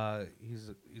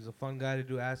 He's a fun guy to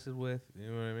do acid with.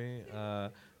 You know what I mean?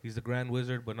 He's the Grand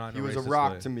Wizard, but not. He in a was a racist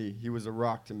rock way. to me. He was a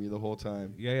rock to me the whole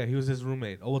time. Yeah. He was his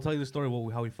roommate. Oh, we'll tell you the story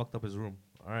how he fucked up his room.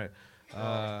 All right.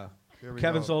 Here we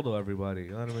Kevin go. Soldo, everybody.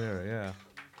 Let him hear it. Yeah.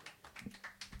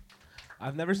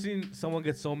 I've never seen someone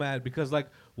get so mad because, like,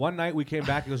 one night we came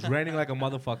back, it was raining like a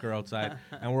motherfucker outside,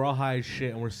 and we're all high as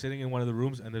shit, and we're sitting in one of the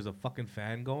rooms, and there's a fucking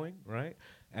fan going, right?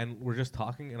 and we're just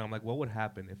talking, and I'm like, what would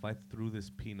happen if I threw this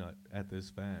peanut at this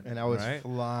fan? And I was right?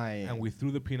 flying. And we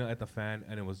threw the peanut at the fan,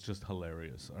 and it was just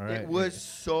hilarious. All right, It was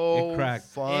so it cracked.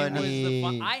 It was the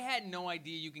funny. I had no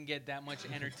idea you can get that much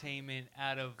entertainment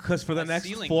out of. Because for the a next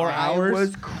ceiling 4 fan. I hours,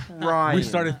 was crying. we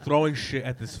started throwing shit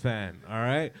at this fan. All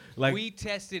right, like we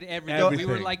tested everything. Everything.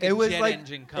 We were like a It was jet like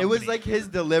engine company. it was like his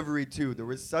delivery too. There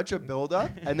was such a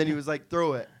buildup, and then he was like,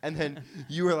 "Throw it," and then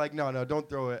you were like, "No, don't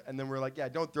throw it," and then we're like, "Yeah,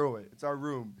 don't throw it. It's our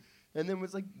room." And then it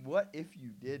was like, "What if you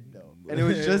did though?" And it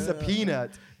was just a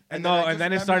peanut. And I no, just and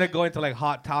then it remember started going to like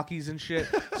hot Takis and shit.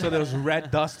 So there was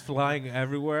red dust flying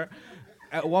everywhere.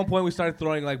 At one point, we started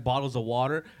throwing like bottles of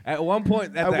water. At one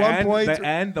point,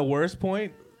 the worst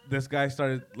point, this guy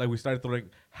we started throwing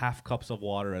half cups of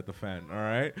water at the fan. All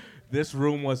right, this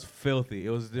room was filthy.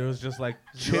 There was just like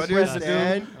Do you chip understand?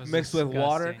 residue That was mixed with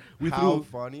water. disgusting. We How threw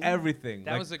funny? everything.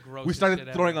 That Like, was the grossest we started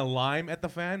shit throwing ever. a lime at the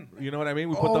fan. You know what I mean?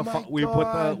 We Oh put the my we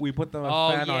God. put the Oh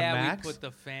fan on yeah, max. we put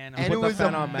the fan. And put it the was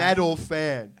fan a on max. metal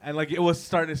fan. and like it was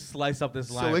starting to slice up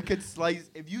this lime. So it could slice.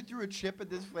 If you threw a chip at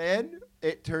this fan,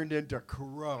 it turned into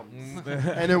crumbs,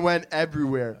 Mm. and it went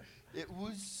everywhere. It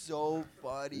was so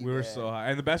funny. We were man. so high,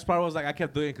 and the best part was like I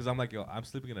kept doing it because I'm like, yo, I'm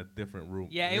sleeping in a different room.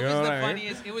 Yeah, it You was know the what I mean?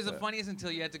 funniest. It was the funniest until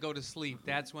you had to go to sleep.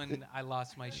 That's when I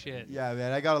lost my shit. Yeah,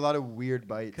 man, I got a lot of weird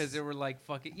bites. Because there were like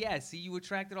fucking see, you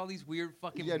attracted all these weird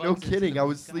fucking. Yeah, bugs no into kidding. the- I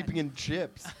was God. sleeping in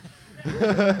chips.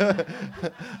 I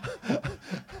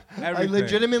Everything.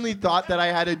 legitimately thought that I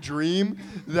had a dream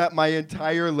that my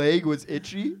entire leg was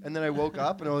itchy, and then I woke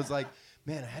up and I was like,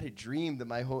 "Man, I had a dream that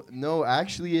my whole." No,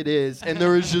 actually, it is, and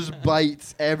there was just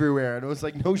bites everywhere, and I was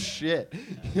like, "No shit,"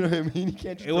 you know what I mean? You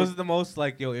can't. Just It was the most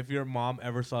like, yo, if your mom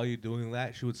ever saw you doing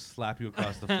that, she would slap you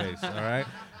across the face. All right.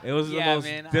 It was Yeah, the most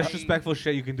man, disrespectful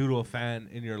shit you can do to a fan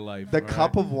in your life. the all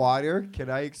cup right? of water. Can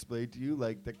I explain to you?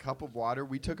 Like the cup of water,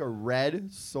 we took a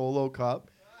red Solo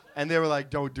cup, and they were like,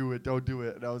 "Don't do it, don't do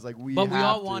it," and I was like, "We." But we have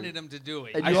all to. wanted him to do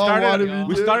it. And I you all started. wanted me to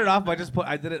We do it? started off by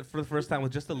I did it for the first time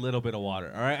with just a little bit of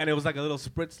water. All right, and it was like a little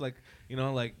spritz, like Yeah.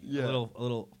 a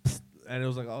little, and it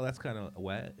was like, oh, that's kind of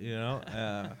wet, you know.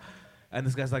 And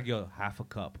this guy's like, yo, half a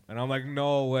cup, and I'm like,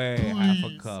 no way, half a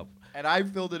Please. cup. And I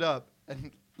filled it up.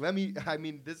 And I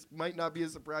mean, this might not be a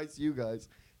surprise to you guys.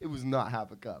 It was not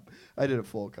half a cup. I did a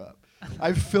full cup.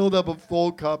 I filled up a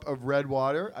full cup of red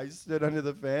water. I stood under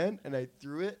the fan and I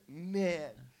threw it. Man,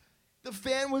 the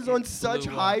fan was on such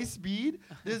blew up. high speed.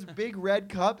 This big red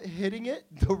cup hitting it.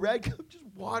 The red cup, just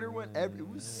water went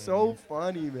everywhere. It was so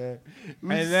funny, man. It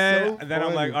was And then, so and then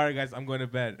I'm like, funny. all right, guys, I'm going to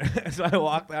bed. So I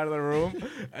walked out of the room,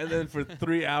 and then for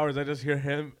 3 hours, I just hear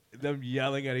them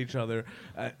yelling at each other,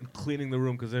 cleaning the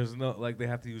room because there's no they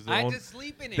have to use their I had own. to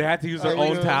sleep in it. They had to use their I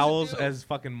own know. towels What to do? as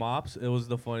fucking mops. It was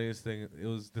the funniest thing. It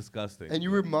was disgusting. And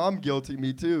you were mom guilty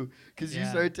me too, because you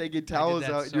Yeah. started taking towels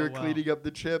that out and so you were well. cleaning up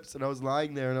the chips, and I was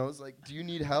lying there and I was like, "Do you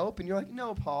need help?" And you're like,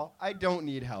 "No, Paul, I don't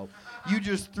need help. You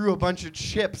just threw a bunch of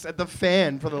chips at the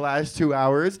fan for the last 2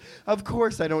 hours. Of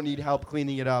course I don't need help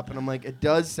cleaning it up." And I'm like, "It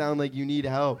does sound like you need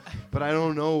help, but I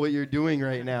don't know what you're doing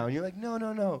right now." And you're like, "No,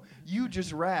 no, no. You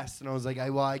just rest." And I was like,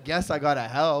 I guess I gotta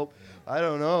help. I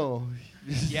don't know."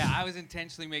 Yeah, I was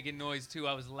intentionally making noise too.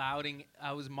 I was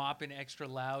mopping extra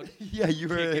loud. Yeah, you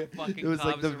were. Kicking fucking It was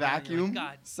like cobs the around. You're like, vacuum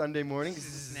God. Sunday morning.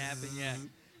 Snapping,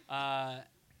 yeah.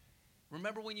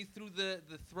 Remember when you threw the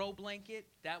throw blanket?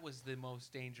 That was the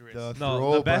most dangerous. The no,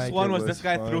 throw the best one blanket was this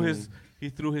guy funny.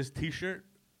 threw his t-shirt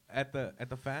at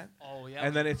the fan. Oh yeah.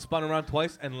 And then it spun around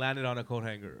twice and landed on a coat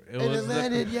hanger. And it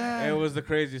landed, yeah. It was the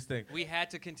craziest thing. we had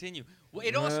to continue. Well,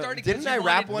 it all started. 'cause Didn't you I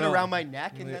wrap wanted- one No. around my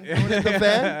neck and then Yeah. throw it at the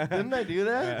fan? Didn't I do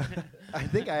that? I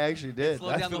think I actually did. Slow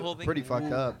That's down the whole thing. pretty fucked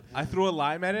Ooh. up. I threw a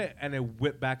lime at it and it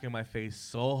whipped back in my face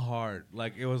so hard.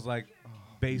 Like it was like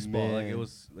baseball. Like man. it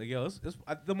was like it was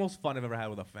the most fun I've ever had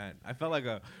with a fan. I felt like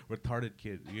a retarded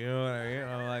kid. You know what I mean?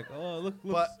 I'm like, oh look,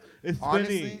 But it's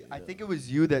honestly, spinning. I think it was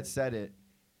you that said it.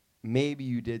 Maybe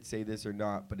you did say this or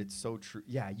not, but it's so true.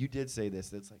 Yeah, you did say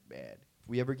this. It's like, man, if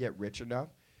we ever get rich enough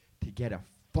to get a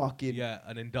fucking Yeah,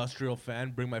 an industrial fan.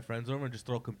 Bring my friends over and just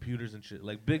throw computers and shit,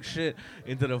 like big shit,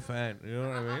 into the fan. You know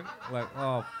what I mean? Like,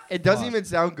 oh. It doesn't fuck. even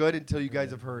sound good until you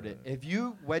guys have heard it. If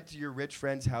you went to your rich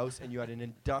friend's house and you had an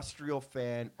industrial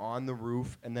fan on the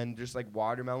roof and then just like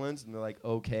watermelons and they're like,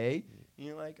 okay. And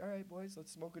you're like, all right, boys,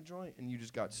 let's smoke a joint. And you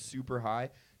just got super high.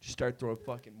 Just start throwing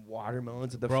fucking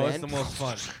watermelons at the Bro, fan. it's the most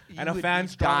fun. You And a would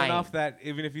fan's be strong dying. enough that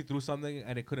even if you threw something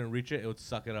and it couldn't reach it, it would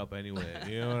suck it up anyway.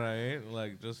 You know what I mean?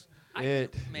 Like, just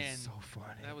It Man, is so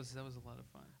funny. That was a lot of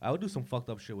fun. I would do some fucked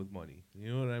up shit with money.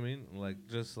 You know what I mean? Like,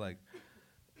 just like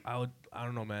I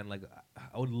don't know, man. Like,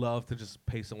 I would love to just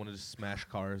pay someone to just smash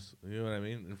cars. You know what I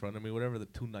mean? In front of me, whatever, the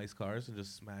two nice cars, and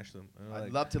just smash them.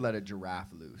 I'd love to let a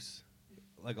giraffe loose.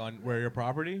 Like on where your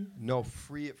property? No,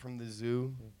 free it from the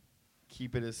zoo.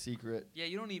 Keep it a secret. Yeah,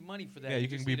 you don't need money for that. Yeah, you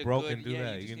can be broke and do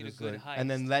that. You You just can need just, a good like- heist. And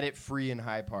then let it free in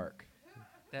High Park.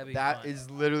 That'd be That fun. is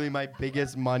literally my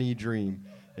biggest money dream.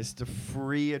 Is to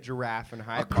free a giraffe in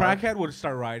High A Park. crackhead would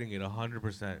start riding it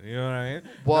 100%. You know what I mean?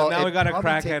 Well, now we it'd got a probably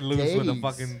crackhead take loose with a days.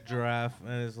 fucking giraffe,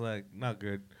 and it's like not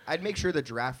good. I'd make sure the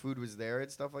giraffe food was there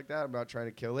and stuff like that. I'm not trying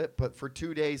to kill it, but for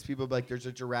 2 days, people be like, "There's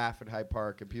a giraffe at High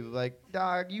Park," and people be like,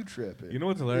 "Dog, you tripping?" You know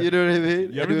what's hilarious? You know what I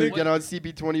mean? You I ever do think- it get on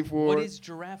CB24. What is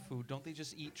giraffe food? Don't they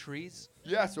just eat trees?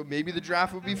 Yeah, so maybe the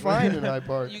giraffe would be fine in High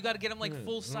Park. You got to get them like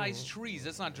full-size trees.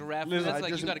 That's not giraffe food. Listen, That's I like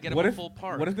you just- got to get them what a if full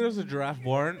park. What if there was a giraffe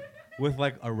born with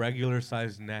like a regular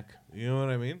sized neck? You know what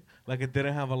I mean? Like it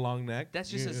didn't have a long neck. That's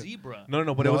just a Yeah. zebra. No,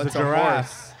 but No, it was it's a a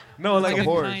giraffe. horse. No, like It's a if,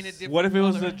 horse. Kinda different what if it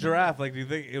was color. a giraffe? Like, do you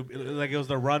think like it was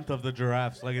the runt of the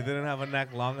giraffes? Like it didn't have a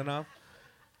neck long enough?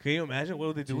 Can you imagine what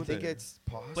would they do Do you with think it? it's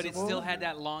possible? But it still had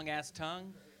that long-ass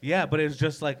tongue. Yeah, but it's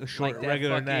just like a short Like that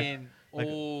regular fucking, neck. Like,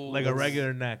 oh, like a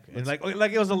regular neck, and like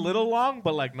it was a little long,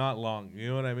 but like not long. You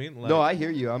know what I mean? Like, No, I hear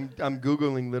you. I'm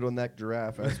googling little neck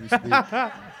giraffe as we speak.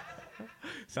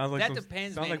 sounds like that some-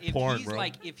 depends, sounds man. like If porn, he's bro.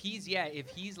 like, if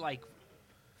he's like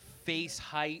face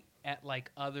height at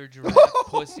like other giraffe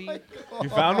pussy, You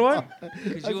found one?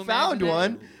 could you I found imagine that?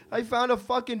 one. I found a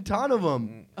fucking ton of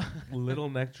them. Little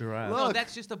neck giraffe. Look. No,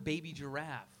 that's just a baby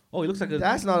giraffe. Oh, he looks like a.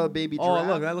 That's not a baby Oh,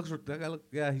 giraffe. look, that guy look.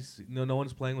 Yeah, he's no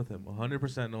one's playing with him.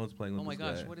 100%, no one's playing with Oh my this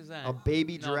gosh, guy. what is that? A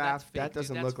baby No, giraffe. that's fake, That dude.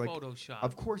 doesn't That's look like. Photoshop.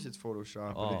 Of course it's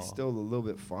Photoshop, but it's Oh. still a little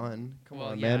bit fun. Come Well,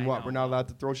 on, yeah, man. I What? know. We're not allowed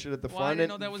to throw shit at the Well, I fun didn't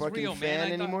know and that was fucking real, fan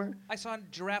man. anymore. I saw a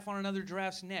giraffe on another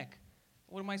giraffe's neck.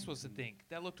 What am I supposed to think?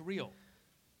 That looked real.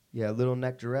 Yeah, little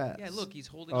neck giraffe. Yeah, look, he's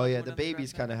holding. Oh on to yeah, the another babies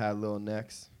giraffe's kind neck. of had little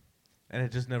necks. And it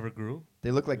just never grew.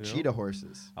 They look like You know? cheetah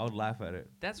horses. I would laugh at it.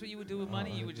 That's what you would do with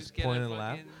money. You would just just get point a and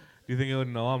laugh. fucking. Do you think it would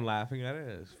know I'm laughing at it?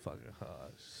 It's fucking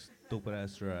stupid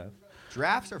ass giraffe.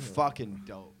 Giraffes are fucking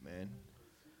dope, man.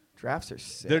 Giraffes are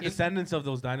sick. They're descendants of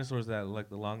those dinosaurs that like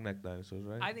the long neck dinosaurs,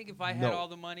 right? I think if I had No. all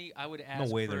the money, I would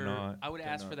ask way for. they're not. I would They're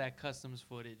ask not. for that customs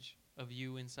footage of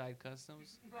you inside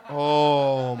customs.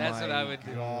 Oh That's my what I would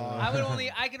do. God.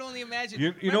 I could only imagine.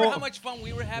 You Remember know- how much fun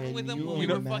we were having Can with him you when we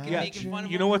were fucking imagine? making fun of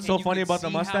him. You know what's and so funny could about the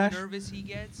see mustache? How nervous he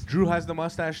gets. Drew has the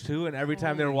mustache too, and every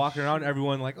time they were Holy walking around, shit.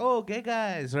 everyone like, "Oh, gay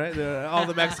guys!" Right? All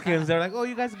the Mexicans, they're like, "Oh,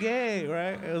 you guys gay!"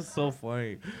 Right? It was so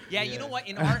funny. Yeah, you know what?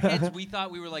 In our heads, we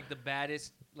thought we were like the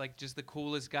baddest, like just the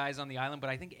coolest guys on the island. But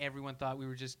I think everyone thought we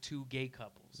were just two gay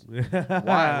couples. Why?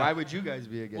 Why would you guys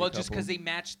be a gay Well, just couple? because they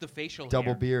matched the facial Double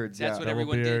hair. beards. That's yeah. what Double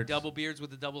everyone did. beards. Double beards with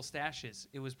the double stashes.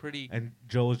 It was pretty. And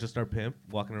Joe was just our pimp,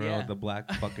 walking around Yeah. with the black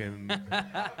fucking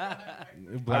black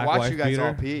I watch wife you guys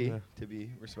all beater. pee, to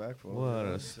be respectful. What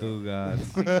a So- stew god.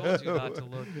 I told you not to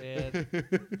look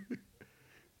bad.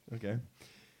 Okay.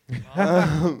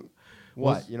 Well,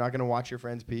 What? You're not gonna watch your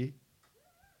friends pee?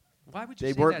 why would you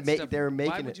They say weren't that ma- stuff? they were Why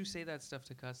making would it- you say that stuff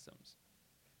to customs?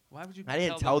 Why would you? I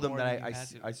didn't tell them more that than you had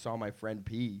to? I saw my friend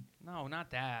pee. No,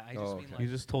 not that. I just Oh, mean okay. like You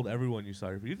just told everyone you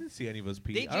sorry. You didn't see any of us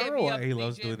pee. they I don't jammed know me why up. he they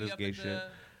loves jammed doing me this up gay at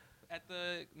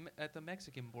shit. at the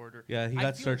Mexican border. Yeah, he I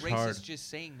got feel searched racist hard. just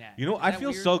saying that. You know, Is I that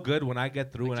feel weird? so good when I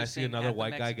get through Like and I just see saying another at the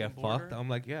white guy Mexican get border? fucked. I'm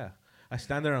like, yeah. I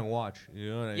stand there and watch. You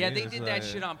know what I Yeah, mean? they It's did that like-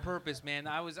 shit on purpose, man.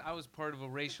 I was part of a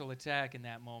racial attack in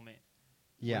that moment.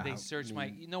 Yeah. Where they searched my.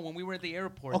 You know, when we were at the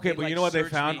airport. Okay, they, but like, you know what they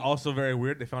searched found? me. Also very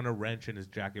weird. They found a wrench in his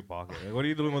jacket pocket. Like, what are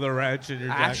you doing with a wrench in your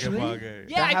Actually? jacket pocket?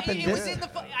 Yeah, That happened it was this- in the.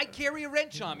 I carry a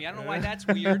wrench on me. I don't know why that's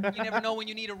weird. You never know when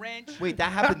you need a wrench. Wait,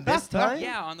 that happened this time?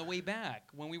 Yeah, on the way back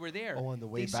when we were there. Oh, on the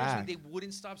way they searched back. Me. They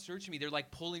wouldn't stop searching me. They're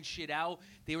like pulling shit out.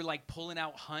 They were like pulling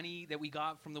out honey that we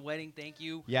got from the wedding. Thank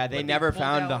you. Yeah, they But never pulled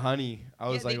found out- the honey. I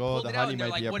was yeah, like, they oh, pulled the it out, honey and they're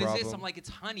might like, be a "What problem. is this?" I'm like, "It's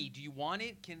honey. Do you want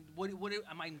it? What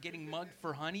am I getting mugged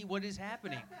for honey? What is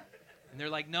happening?" And they're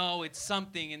like, "No, it's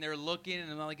something." And they're looking, and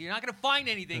I'm like, "You're not gonna find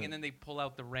anything." And then they pull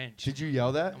out the wrench. Did you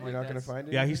yell that? I'm You're like, not gonna that's- find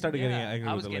it? Yeah, he started getting Yeah, angry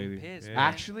I with was the getting lady. pissed, Yeah. man.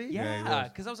 Actually? Yeah, he Yeah, was.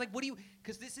 because I was like, "What do you?"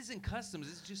 Because this isn't customs.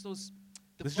 This is just those.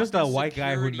 the It's just a fucking white guy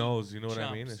who security knows. You know what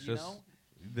I mean? chumps, It's you just know?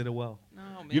 you did it well. No,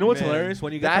 man. You know what's Man, hilarious?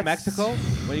 When you get to that's-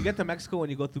 Mexico, when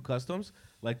you go through customs,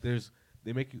 like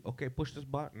they make you push this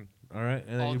button, all right,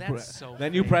 and then Oh, you that's so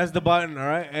then you fake. press the button, all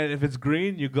right, and if it's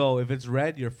green, you go. If it's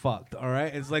red, you're fucked, all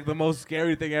right. It's like the most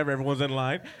scary thing ever. Everyone's in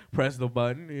line, press the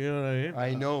button. You know what I mean?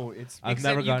 I know. It's I've Except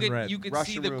never you gotten could, red. You could see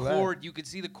Russian the roulette. cord. You could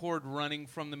see the cord running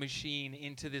from the machine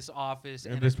into this office,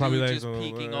 and, there's a probably dude like just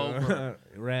peeking over.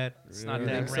 red. It's not You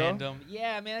that think so? random.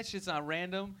 Yeah, man, that shit's not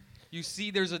random. You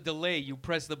see, there's a delay. You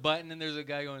press the button, and there's a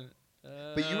guy going.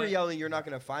 But you were yelling, you're not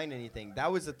going to find anything.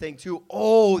 That was the thing, too.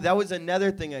 Oh, that was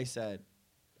another thing I said.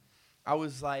 I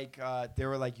was like, they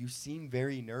were like, you seem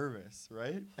very nervous,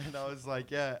 right? And I was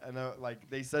like, yeah. And like,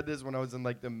 they said this when I was in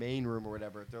like the main room or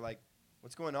whatever. They're like,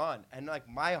 what's going on? And like,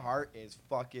 my heart is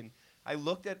fucking. I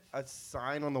looked at a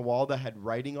sign on the wall that had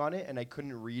writing on it, and I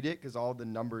couldn't read it because all the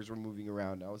numbers were moving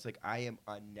around. I was like, I am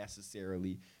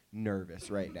unnecessarily nervous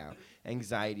right now.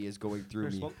 Anxiety is going through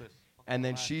me. And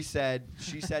then she said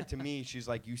to me, she's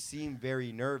like, you seem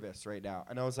very nervous right now.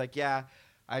 And I was like, yeah,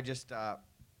 I just, I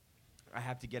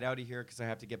have to get out of here because I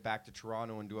have to get back to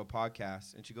Toronto and do a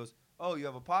podcast. And she goes, oh, you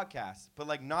have a podcast. But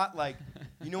like, not like,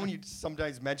 you know when you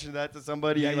sometimes mention that to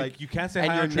somebody, Yeah, like, you can't say and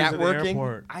hi you're on trees at the networking.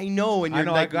 airport. I know, and I you're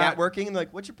know, like I got- networking, and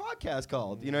like, what's your podcast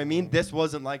called? You know what I mean? This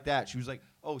wasn't like that. She was like,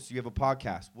 oh, so you have a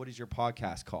podcast. What is your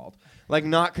podcast called? Like,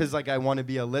 not because like I want to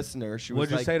be a listener. She was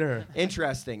What'd you like, say to her?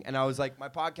 interesting. And I was like, my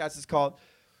podcast is called.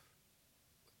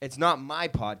 It's not my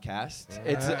podcast.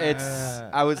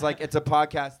 I was like, it's a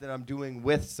podcast that I'm doing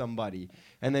with somebody.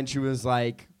 And then she was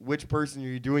like, which person are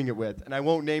you doing it with? And I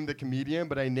won't name the comedian,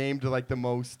 but I named like the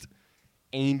most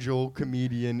angel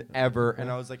comedian ever. And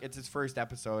I was like, it's his first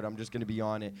episode. I'm just going to be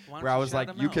on it. Why don't Where I you was shout like,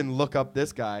 him you out? can look up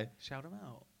this guy. Shout him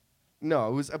out. No,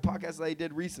 it was a podcast that I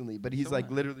did recently, but he's So like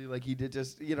what? literally like he did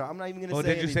just, you know, I'm not even going to Oh,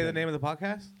 say did you say the anything. name of the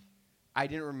podcast? I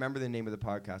didn't remember the name of the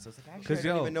podcast. I was like, actually, 'Cause, I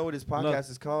don't yo, even know what his podcast look,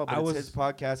 is called, but I it's was- his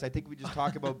podcast. I think we just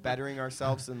talk about bettering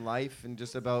ourselves in life and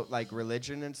just about like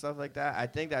religion and stuff like that. I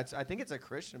think it's a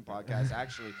Christian podcast,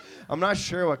 actually. I'm not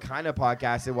sure what kind of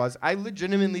podcast it was. I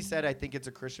legitimately said I think it's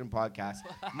a Christian podcast.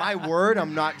 My word,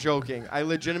 I'm not joking. I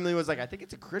legitimately was like, I think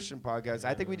it's a Christian podcast.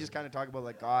 I think we just kind of talk about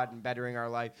like God and bettering our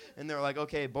life. And they're like,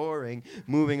 okay, boring.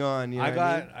 Moving on. You know what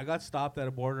I mean? I got stopped at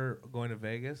a border going to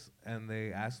Vegas, and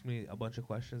they asked me a bunch of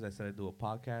questions. I said I do a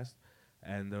podcast,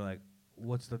 and they're like,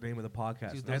 "What's the name of the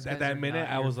podcast?" Dude, And those at guys that are minute, not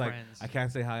I your was like, friends. "I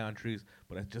can't say hi on trees,"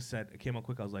 but I just said it came out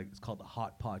quick. I was like, "It's called the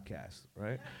Hot Podcast,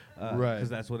 right?" Right. Because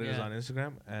that's what it is Yeah. on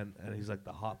Instagram. And he's like,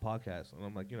 "The Hot Podcast," and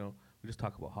I'm like, you know, we just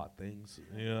talk about hot things,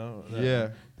 you know. Yeah.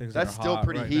 Things That's that are still hot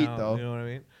pretty right heat, now, though. You know what I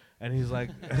mean? And he's like,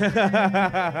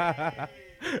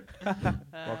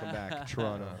 Welcome back,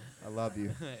 Toronto. I love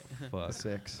you. "Fuck."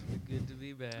 6. Good to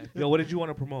be back. Yo, what did you want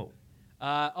to promote?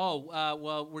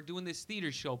 Well, we're doing this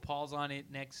theater show. Paul's on it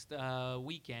next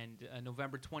weekend,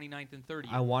 November 29th and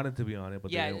 30th. I wanted to be on it,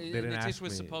 but yeah, they didn't ask Natish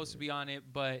was me. supposed to be on it,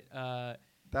 but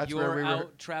That's you're where we out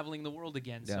were. traveling the world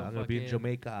again. Yeah, so I'm gonna be in fucking-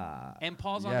 Jamaica. And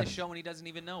Paul's on the Yes. show and he doesn't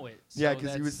even know it. Yeah, So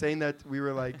because he was that's- saying that we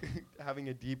were like having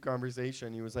a deep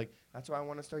conversation. He was like, "That's why I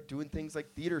want to start doing things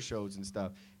like theater shows and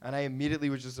stuff." And I immediately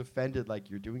was just offended, like,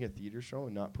 "You're doing a theater show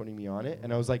and not putting me on it?"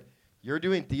 And I was like, "You're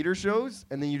doing theater shows?"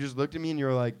 And then you just looked at me and you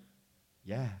were like,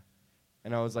 "Yeah."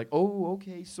 And I was like, "Oh,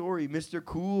 okay, sorry, Mr.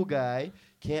 Cool Guy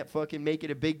can't fucking make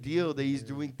it a big deal that he's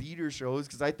doing theater shows,"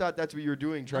 because I thought that's what you were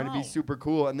doing, trying to be No. super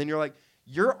cool. And then you're like,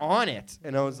 "You're on it,"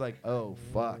 and I was like, "Oh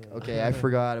fuck, okay, I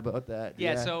forgot about that."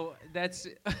 Yeah, so that's.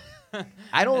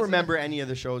 I don't that's- remember any of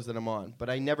the shows that I'm on, but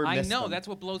I never I miss know them. that's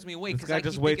what blows me away. This 'cause guy I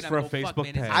just keep waits thinking, for a I'm, "Oh, fuck, Facebook man,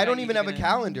 is tag." this I guy don't even have a gonna-"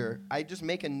 calendar. I just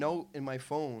make a note in my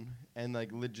phone, and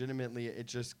like legitimately, it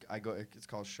just I go. It's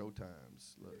called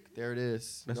Showtimes. Look, there it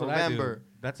is. That's November. what I do.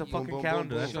 That's a Boom, fucking boom, boom,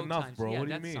 calendar. boom. That's enough, Showtimes. bro. Yeah, What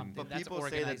do you that's mean? something. But That's people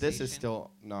say that this is organization.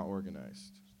 still not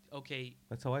organized. Okay,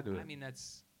 That's how I do it. I mean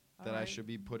that's. That I alright. should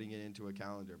be putting it into a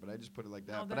calendar, but I just put it like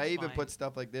that. No, but I that's even fine. put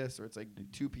stuff like this, where it's like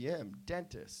 2 p.m.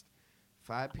 dentist,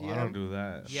 5 p.m. Well, I don't do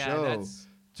that. Yeah, show. that's.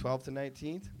 12th to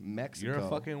 19th, Mexico. You're a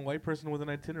fucking white person with an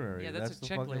itinerary. Yeah, that's a the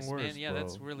fucking checklist, worst, man. Yeah, bro.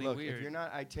 that's really Look, weird. if you're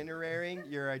not itinerarying,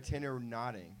 you're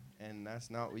itinerary-nodding, and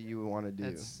that's not what you want to do.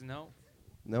 That's no.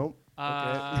 Nope.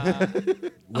 Uh,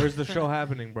 Okay. Where's the show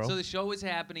happening, bro? So the show is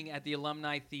happening at the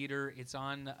Alumni Theater. It's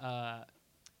on.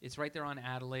 It's right there on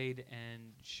Adelaide and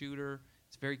Shooter.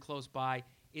 It's very close by.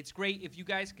 It's great if you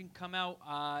guys can come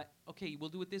out. Okay, we'll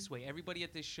do it this way. Everybody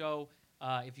at this show,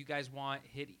 if you guys want,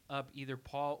 hit up either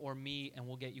Paul or me, and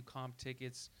we'll get you comp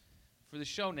tickets for the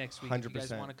show next week. If you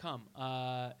guys 100%. want to come.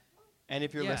 And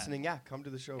if you're Yeah. listening, yeah, come to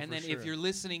the show. And for then sure. if you're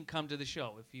listening, come to the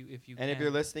show. If you and if can.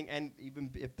 you're listening, and even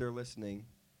if they're listening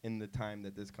in the time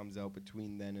that this comes out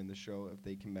between then and the show, if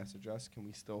they can message us, can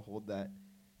we still hold that?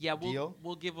 Yeah, deal?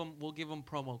 we'll give them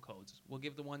promo codes. We'll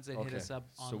give the ones that hit Okay. us up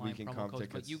So online we can promo comp codes. But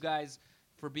tickets. you guys,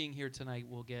 for being here tonight,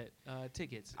 will get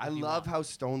tickets. I if you love want. how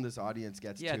stoned this audience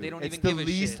gets. Yeah, too. they don't it's even the give a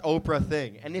least shit. Oprah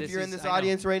thing. And if This you're in is- this I know.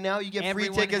 audience right now, you get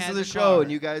Everyone free tickets to has the a show, car.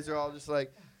 and you guys are all just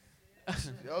like,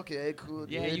 okay, cool.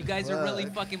 Yeah, dude, you guys are really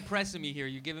fuck." fucking pressing me here.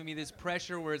 You're giving me this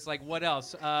pressure where it's like, what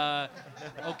else?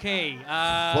 Okay,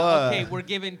 Fuck. okay, we're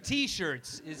giving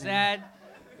T-shirts. Is that?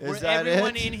 Is where that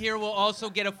everyone it? in here will also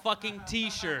get a fucking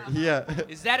T-shirt. Yeah.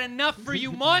 Is that enough for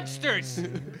you monsters?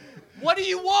 What do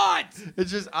you want?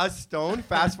 It's just us stoned.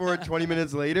 Fast forward 20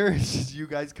 minutes later, it's just you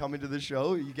guys coming to the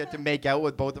show. You get to make out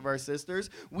with both of our sisters.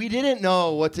 We didn't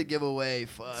know what to give away.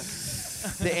 Fuck.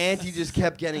 The ante just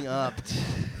kept getting upped.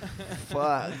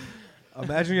 Fuck.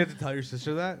 Imagine you had to tell your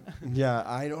sister that. Yeah,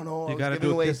 I don't know. You gotta do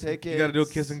a away kiss, tickets. You gotta do a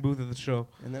kissing booth at the show.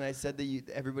 And then I said that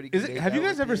everybody. Is could it? make Have you out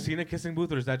guys with ever me. seen a kissing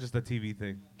booth, or is that just a TV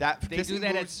thing? That? They kissing do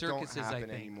that at booths don't circuses, I happen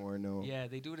think. anymore. No. Yeah,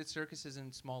 they do it at circuses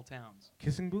in small towns.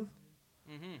 Kissing booth?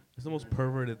 Mm-hmm. It's the most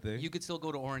perverted thing. You could still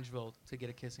go to Orangeville to get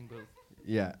a kissing booth.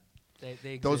 Yeah. They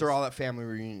Those exist. are all at family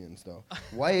reunions, though.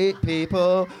 White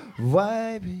people,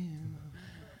 white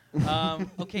people.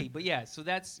 Okay, but yeah, so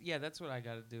that's what I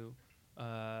got to do,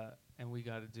 and we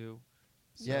got to do.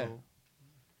 So Yeah.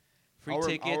 Free I'll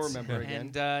tickets remember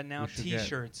again. and now We should get-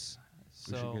 T-shirts.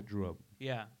 We should So get Drew up.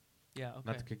 yeah, okay.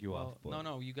 Not to kick you off, but-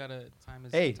 No, you gotta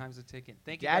Hey, time's a ticket.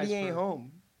 Thank you. Daddy guys ain't for,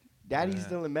 home. Daddy's Yeah.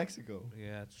 still in Mexico.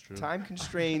 Yeah, that's true. Time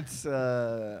constraints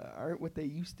aren't what they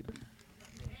used to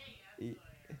be.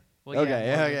 Well, Okay,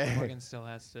 yeah, Morgan, okay. Morgan still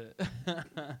has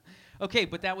to. Okay,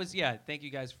 but that was Thank you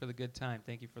guys for the good time.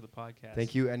 Thank you for the podcast.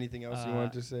 Thank you. Anything else you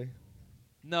wanted to say?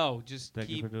 No, just Thank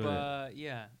you for keep doing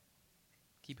it.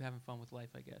 keep having fun with life,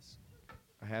 I guess.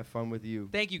 I have fun with you.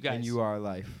 Thank you guys. And you are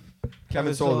life. Kevin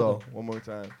Kevin Solo. Solo. One more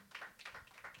time.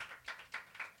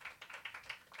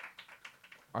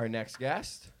 Our next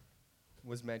guest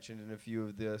was mentioned in a few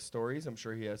of the stories. I'm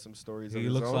sure he has some stories. of He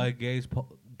his looks own. like Gay's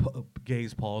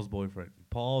Paul's boyfriend.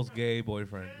 Paul's gay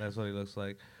boyfriend. That's what he looks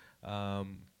like.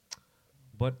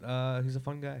 But he's a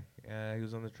fun guy. He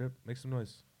was on the trip. Make some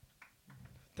noise.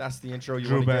 That's the intro you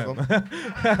Drew want to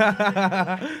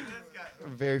Bam. give him. A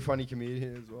very funny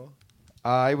comedian as well.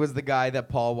 I was the guy that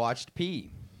Paul watched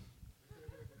pee.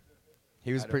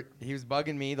 He was I don't- he was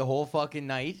bugging me the whole fucking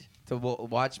night to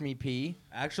watch me pee.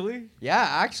 Actually? Yeah,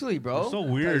 actually, bro. You're so Tell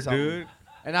you weird, something. dude.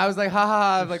 And I was like, ha ha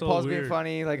ha, You're like so Paul's being weird.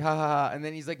 funny, like ha ha ha. And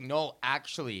then he's like, no,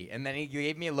 actually. And then he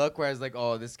gave me a look where I was like,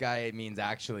 oh, this guy means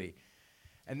actually.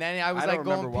 And then I was I don't like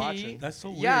going remember pee. watching. That's so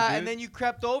weird, Yeah, dude. and then you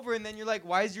crept over, and then you're like,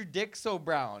 why is your dick so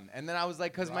brown? And then I was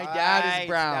like, because my dad Right, is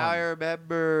brown. Now I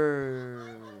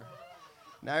remember.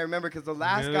 Now I remember because the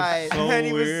last Dude, guy, so And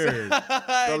he was- weird.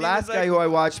 the last guy who I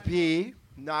watched pee.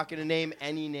 Not gonna name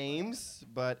any names,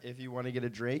 but if you want to get a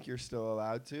drink, you're still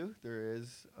allowed to. There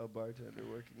is a bartender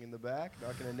working in the back.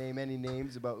 Not gonna name any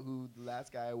names about who the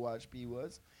last guy I watched pee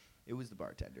was. It was the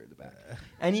bartender in the back,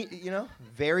 and he,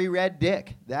 very red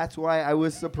dick. That's why I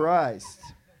was surprised.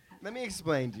 Let me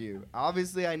explain to you.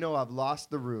 Obviously, I know I've lost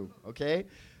the room. Okay,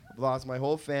 I've lost my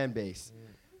whole fan base.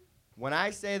 When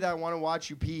I say that I want to watch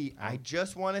you pee, I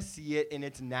just want to see it in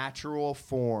its natural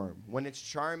form. When it's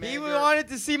Charmander. He wanted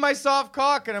to see my soft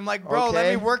cock, and I'm like, bro, let Okay.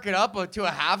 me work it up to a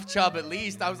half chub at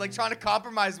least. I was like trying to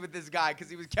compromise with this guy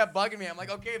because he was kept bugging me. I'm like,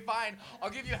 okay, fine,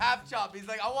 I'll give you half chub. He's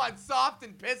like, I want soft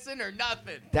and pissing or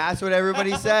nothing. That's what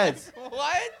everybody says.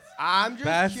 What? I'm just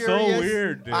That's so curious.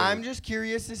 weird, dude. I'm just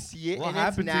curious to see it What in its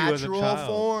happened to you as a natural child?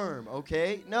 form.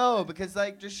 Okay? No, because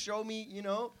just show me.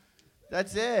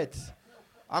 That's it.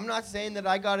 I'm not saying that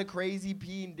I got a crazy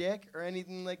peeing dick or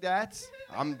anything like that.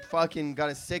 I'm fucking got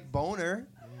a sick boner.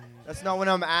 That's not what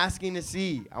I'm asking to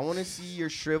see. I want to see your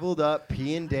shriveled up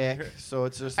peeing dick. So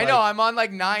it's just. I know I'm on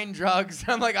like 9 drugs.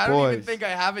 I'm like, I don't even Boys. think I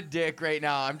have a dick right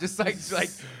now. I'm just like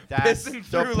That's pissing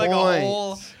the through like a point.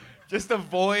 hole. Just a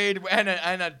void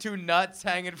and 2 nuts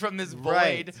hanging from this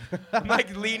Right. void. I'm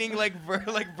like leaning like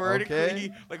vertically,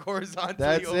 Okay. like horizontally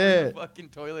That's over it. the fucking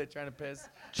toilet trying to piss.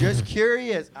 Just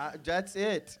curious. That's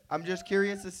it. I'm just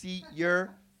curious to see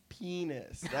your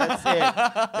penis. That's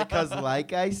it. Because,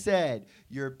 like I said,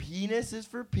 your penis is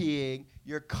for peeing,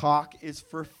 your cock is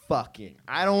for fucking.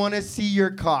 I don't want to see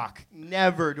your cock.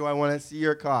 Never do I want to see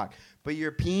your cock. But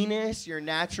your penis, your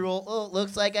natural, it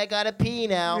looks like I gotta pee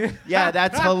now. Yeah,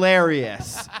 that's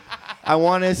hilarious. I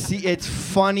want to see, it's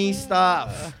funny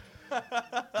stuff.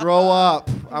 Grow up.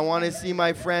 I want to see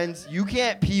my friends. You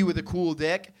can't pee with a cool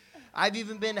dick. I've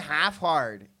even been half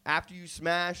hard. After you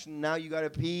smash and now you gotta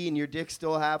pee and your dick's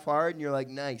still half hard and you're like,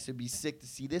 nice, it'd be sick to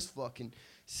see this fucking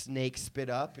snake spit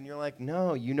up. And you're like,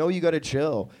 no, you gotta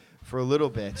chill for a little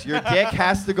bit. Your dick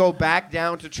has to go back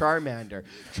down to Charmander.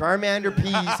 Charmander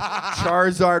pees,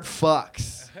 Charizard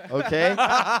fucks. Okay?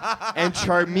 And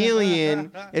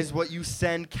Charmeleon is what you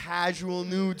send casual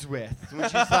nudes with. Which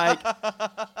is like,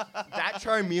 that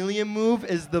Charmeleon move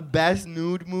is the best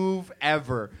nude move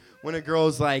ever. when a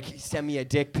girl's like, send me a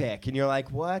dick pic, and you're like,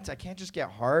 what? I can't just get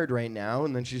hard right now.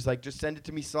 And then she's like, just send it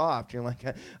to me soft. You're like,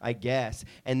 I guess.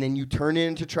 And then you turn it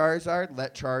into Charizard,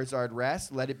 let Charizard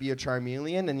rest, let it be a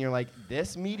Charmeleon, and you're like,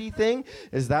 this meaty thing?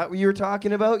 Is that what you were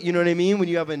talking about? You know what I mean? When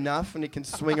you have enough and it can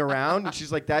swing around, and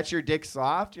she's like, that's your dick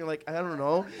soft? You're like, I don't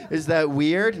know. Is that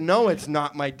weird? No, it's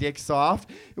not my dick soft.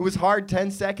 It was hard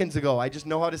 10 seconds ago. I just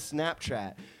know how to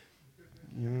Snapchat.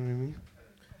 You know what I mean?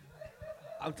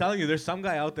 I'm telling you, there's some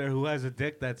guy out there who has a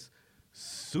dick that's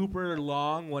super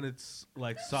long when it's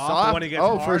like soft, but when it gets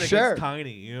Oh, hard, for it sure. gets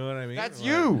tiny. You know what I mean? That's Like-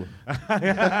 you.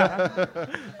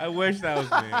 I wish that was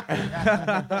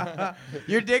me.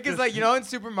 Your dick is like, you know in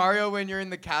Super Mario when you're in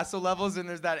the castle levels and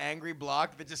there's that angry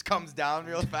block that just comes down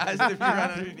real fast if you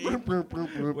run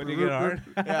underneath? When you get hard.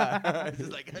 Yeah. It's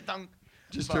just like,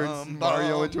 Just Bum, turns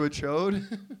Mario bum. into a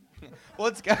chode. well,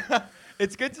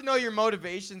 it's good to know your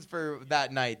motivations for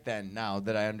that night then, now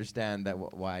that I understand that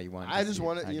why you want I just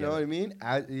want to, you know what I mean?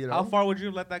 How far would you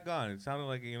have let that go? It sounded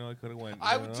like it could have went.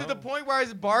 To the point where I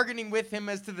was bargaining with him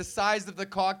as to the size of the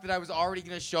cock that I was already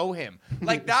gonna show him.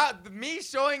 Like that, me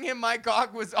showing him my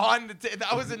cock was on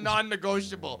that was a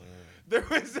non-negotiable. There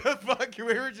was we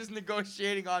were just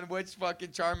negotiating on which fucking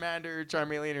Charmander or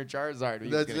Charmeleon or Charizard.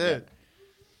 That's it.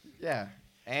 Yeah.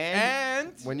 And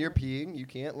And when you're peeing, you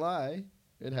can't lie.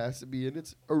 It has to be in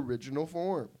its original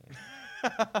form.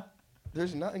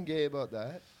 There's nothing gay about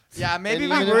that. yeah, maybe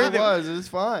and we even were. if it was, it's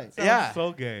fine. Yeah.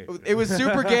 So gay. It was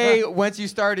super gay once you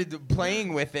started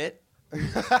playing with it.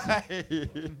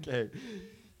 Okay.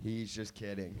 He's just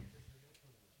kidding.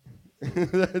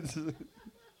 That's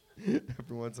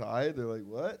everyone's high. They're like,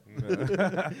 what?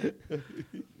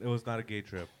 It was not a gay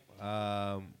trip.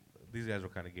 These guys were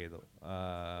kind of gay though.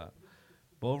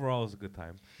 But overall, it was a good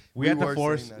time. We had were to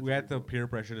force. saying that We to had to people. peer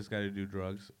pressure this guy to do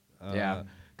drugs. Yeah.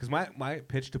 Because my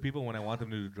pitch to people when I want them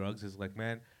to do drugs is like,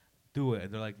 man, do it.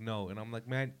 And they're like, no. And I'm like,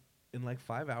 man, in like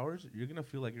 5 hours, you're gonna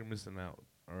feel like you're missing out.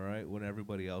 All right, when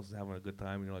everybody else is having a good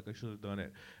time, and you're like, I should have done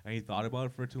it. And he thought about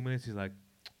it for 2 minutes. He's like,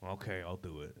 okay, I'll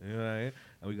do it. You know what I mean?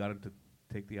 And we got him to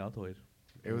take the Altoid.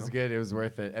 It was good. It was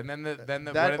worth it. And then the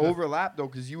That overlapped though,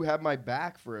 because you had my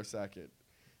back for a second.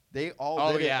 They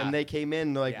all did yeah. it, and they came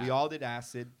in. They're like, Yeah. we all did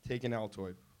acid, take an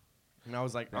Altoid. And I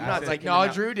was like, I'm Acid? not taking. no,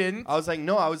 an Drew didn't. I was like,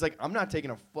 no. I was like, I'm not taking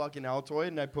a fucking Altoid.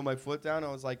 And I put my foot down.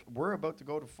 I was like, we're about to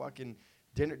go to fucking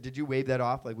dinner. Did you wave that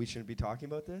off? Like we shouldn't be talking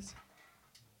about this?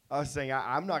 I was saying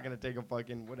I'm not gonna take a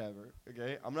fucking whatever.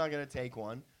 Okay, I'm not gonna take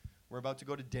one. We're about to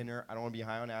go to dinner. I don't want to be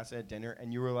high on acid at dinner.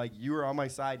 And you were like, you were on my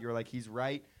side. You were like, he's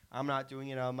right. I'm not doing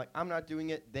it. I'm like, I'm not doing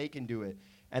it. They can do it.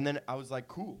 And then I was like,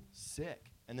 cool,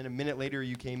 sick. And then a minute later,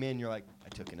 you came in. You're like, I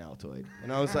took an Altoid.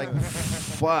 And I was like,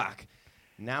 fuck.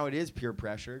 Now it is peer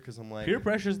pressure because I'm like, Peer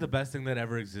pressure is the best thing that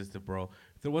ever existed, bro.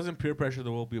 If there wasn't peer pressure,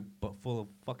 the world would be full of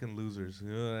fucking losers. You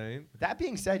know what I mean? That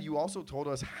being said, you also told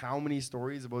us how many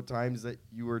stories about times that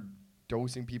you were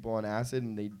dosing people on acid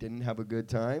and they didn't have a good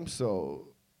time. So,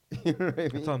 you know what I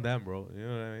mean? It's on them, bro. You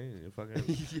know what I mean? You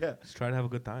fucking Yeah. just try to have a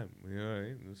good time. You know what I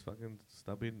mean? Just fucking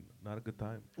stop being not a good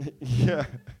time. Yeah.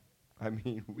 I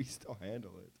mean, we still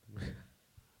handle it.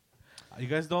 You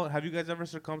guys don't? Have you guys ever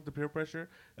succumbed to peer pressure?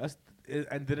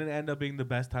 And didn't end up being the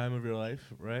best time of your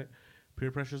life, right?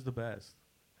 Peer pressure is the best.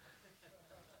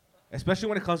 Especially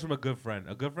when it comes from a good friend.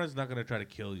 A good friend's not gonna try to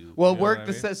kill you. Well, you know work what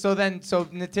I the mean? so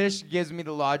Natish gives me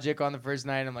the logic on the first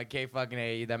night. I'm like, okay, fucking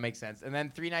A, that makes sense. And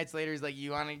then 3 nights later, he's like,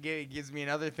 you want to give? He gives me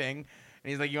another thing, and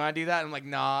he's like, you want to do that? I'm like,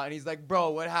 nah. And he's like,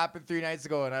 bro, what happened 3 nights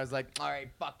ago? And I was like, all right,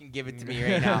 fucking give it to me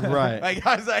right now. Right. Like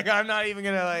I was like, I'm not even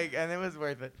gonna like, and it was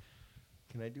worth it.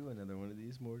 Can I do another one of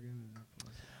these, Morgan?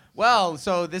 Well,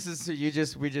 so this is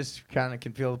we just kind of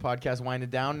can feel the podcast winding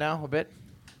down now a bit.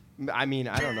 I mean,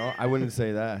 I don't know. I wouldn't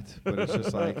say that, but it's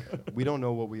just like we don't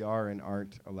know what we are and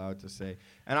aren't allowed to say.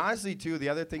 And honestly, too, the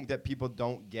other thing that people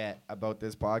don't get about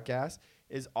this podcast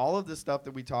is all of the stuff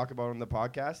that we talk about on the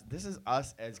podcast. This is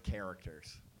us as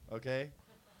characters, okay?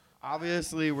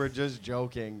 Obviously, we're just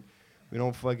joking. We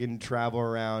don't fucking travel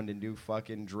around and do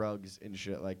fucking drugs and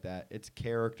shit like that. It's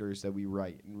characters that we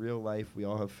write. In real life, we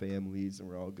all have families and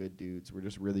we're all good dudes. We're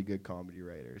just really good comedy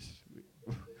writers.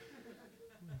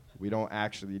 We don't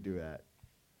actually do that.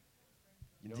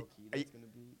 You know, it's gonna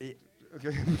be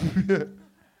okay.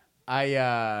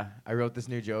 I wrote this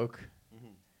new joke.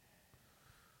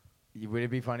 Would it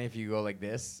be funny if you go like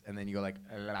this and then you go like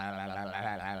la, la, la, la,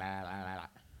 la, la, la, la.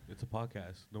 It's a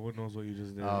podcast. No one knows what you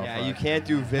just did. Oh, Yeah, fuck. you can't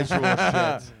do visual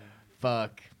shit.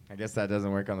 Fuck. I guess that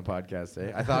doesn't work on the podcast,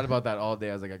 eh? I thought about that all day.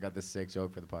 I was like, I got this sick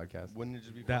joke for the podcast. Wouldn't it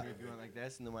just be That- funny if you went like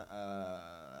this and then went,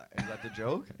 is that the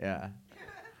joke? Yeah.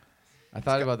 I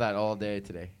thought about that all day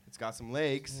today. It's got some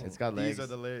legs. It's got These legs. are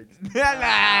the legs.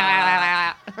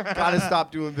 Gotta stop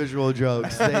doing visual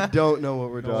jokes. They don't know what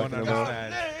we're No one talking about.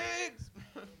 understands.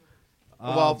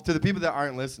 Well, to the people that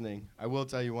aren't listening, I will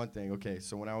tell you one thing. Okay,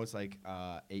 so when I was like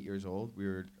 8 years old,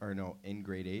 in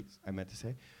grade 8, I meant to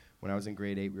say. When I was in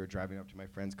grade 8, we were driving up to my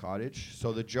friend's cottage.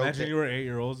 So the joke Imagine that- you were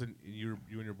 8-year-olds and you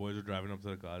and your boys were driving up to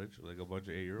the cottage like a bunch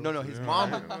of 8-year-olds. No, his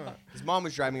mom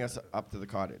was driving us up to the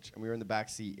cottage, and we were in the back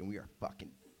seat, and we are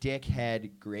fucking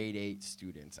dickhead grade 8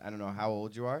 students. I don't know how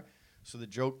old you are. So the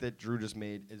joke that Drew just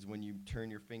made is when you turn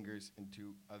your fingers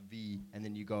into a V, and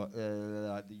then you go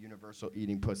the universal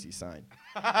eating pussy sign.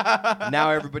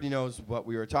 Now everybody knows what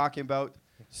we were talking about.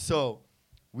 So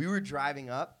we were driving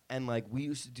up, and like we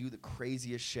used to do the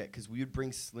craziest shit because we would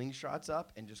bring slingshots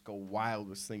up and just go wild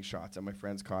with slingshots at my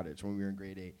friend's cottage when we were in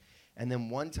grade 8. And then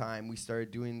one time we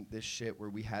started doing this shit where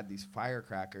we had these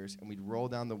firecrackers and we'd roll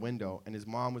down the window, and his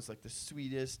mom was like the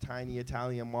sweetest tiny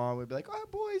Italian mom. Would be like, "Oh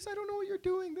boys, I don't know what you're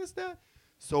doing, this, that."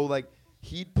 So like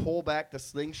he'd pull back the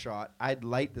slingshot, I'd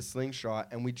light the slingshot,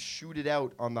 and we'd shoot it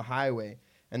out on the highway,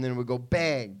 and then it would go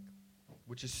bang,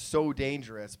 which is so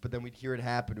dangerous. But then we'd hear it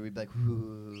happen, and we'd be like,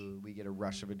 "Ooh," we get a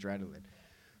rush of adrenaline.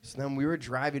 So then we were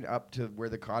driving up to where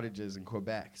the cottage is in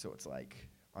Quebec. So it's like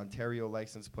Ontario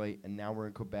license plate, and now we're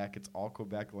in Quebec. It's all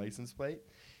Quebec license plate.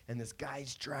 And this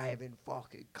guy's driving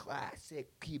fucking classic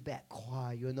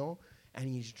Quebecois, you know? And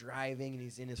he's driving, and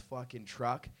he's in his fucking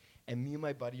truck. And me and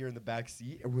my buddy are in the back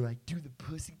seat, and we're like, "Do the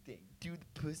pussy thing, do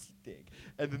the pussy thing."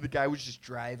 And then the guy was just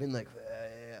driving like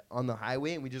on the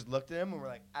highway, and we just looked at him, and we're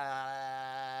like,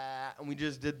 "Ah," and we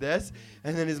just did this.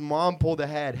 And then his mom pulled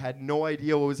ahead, had no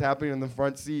idea what was happening in the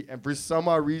front seat, and for some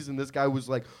odd reason, this guy was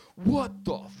like, "What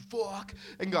the fuck?"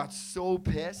 and got so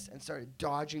pissed and started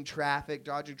dodging traffic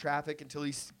until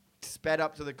he sped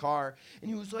up to the car, and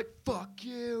he was like, fuck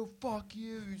you.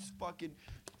 He's fucking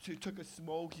took a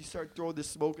smoke. He started throwing the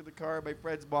smoke in the car. My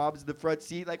friend's mom's in the front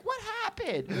seat, like, "What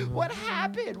happened? What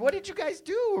happened? What did you guys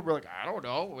do?" And we're like, "I don't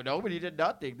know. Nobody did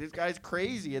nothing. This guy's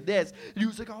crazy and this." And he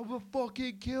was like, "I'm gonna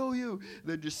fucking kill you." And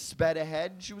then just sped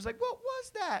ahead. And she was like, "What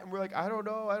was that?" And we're like, I don't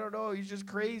know. He's just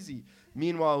crazy.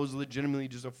 Meanwhile, it was legitimately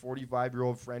just a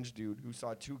 45-year-old French dude who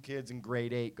saw 2 kids in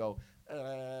grade 8 go,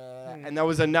 and that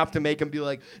was enough to make him be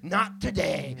like, "Not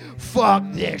today. Fuck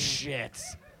this shit."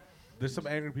 There's some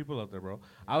angry people out there, bro.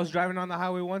 I was driving on the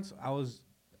highway once. I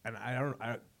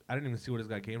didn't even see where this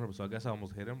guy came from, so I guess I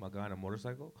almost hit him. A guy on a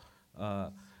motorcycle,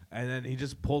 and then he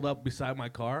just pulled up beside my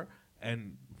car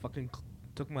and fucking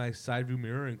took my side view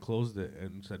mirror and closed it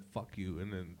and said "fuck you,"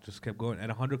 and then just kept going at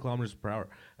 100 kilometers per hour.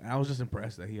 And I was just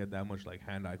impressed that he had that much like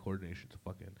hand-eye coordination to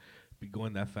fucking be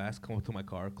going that fast, come up to my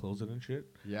car, close it and shit.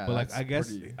 Yeah, but like that's I guess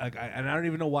pretty- and I don't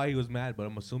even know why he was mad, but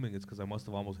I'm assuming it's because I must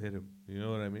have almost hit him. You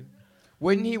know what I mean?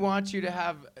 Wouldn't he want you to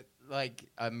have like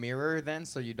a mirror then,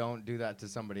 so you don't do that to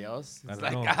somebody else? I It's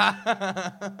don't like,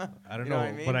 know. I don't You know, know what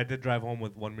I mean? but I did drive home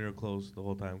with one mirror closed the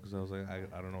whole time because I was like,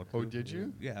 I don't know what to Oh, do. did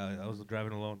you? Yeah, I was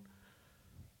driving alone.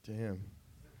 Damn.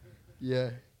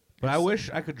 Yeah. But I wish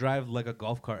I could drive like a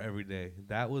golf cart every day.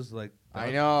 That was like,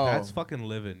 I know. that's fucking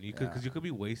living. You could, Yeah. because you could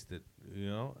be wasted, you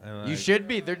know. And you like, should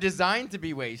be. They're designed to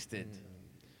be wasted.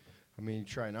 I mean,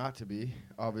 try not to be.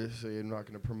 Obviously, I'm not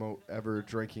going to promote ever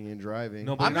drinking and driving.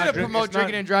 No, but I'm not gonna drink- promote it's not-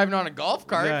 drinking and driving on a golf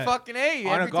cart. Yeah. Fucking A.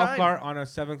 on a every golf time. cart on a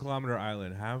 7-kilometer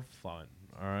island. Have fun,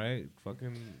 all right?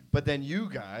 Fucking. But then you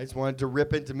guys wanted to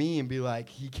rip into me and be like,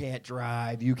 "He can't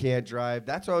drive. You can't drive."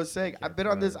 That's what I was saying. I've been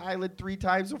on this island 3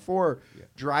 times before, Yeah.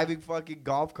 driving fucking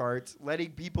golf carts,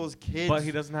 letting people's kids But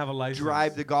he doesn't have a license.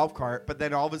 drive the golf cart. But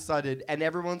then all of a sudden, and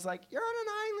everyone's like, "You're on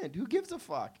an island. Who gives a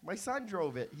fuck?" My son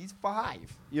drove it. He's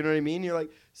 5. You know what I mean? You're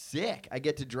like, sick. I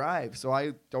get to drive, so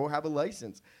I don't have a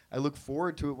license. I look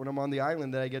forward to it when I'm on the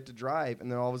island that I get to drive. And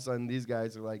then all of a sudden, these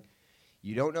guys are like,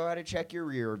 "You don't know how to check your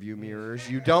rear view mirrors.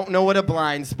 You don't know what a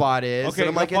blind spot is." Okay, and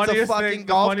I'm the like, "It's a funniest fucking thing- the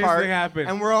golf funniest cart, thing happened.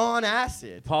 and we're all on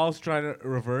acid." Paul's trying to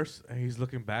reverse, and he's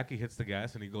looking back. He hits the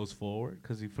gas, and he goes forward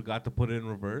because he forgot to put it in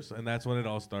reverse, and that's when it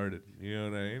all started. You know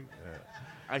what I mean? Yeah.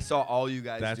 I saw all you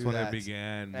guys That's do when that. it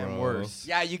began, bro. And worse.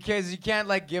 Yeah, you can't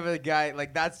like give a guy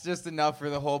like that's just enough for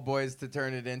the whole boys to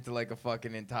turn it into like a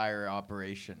fucking entire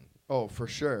operation. Oh, for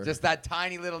sure. Just that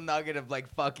tiny little nugget of like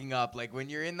fucking up. Like when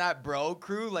you're in that bro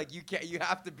crew, like you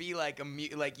have to be like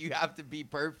you have to be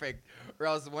perfect, or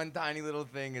else one tiny little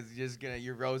thing is just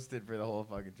you're roasted for the whole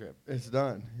fucking trip. It's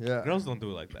done. Yeah. Girls don't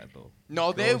do it like that, though.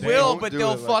 No, they They will, don't but do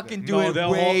they'll it like fucking that. do No, it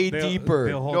they'll way hold- they'll- deeper.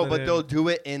 they'll hold No, it but in. they'll do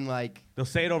it in like They'll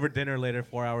say it over dinner later,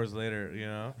 4 hours later, you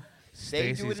know? they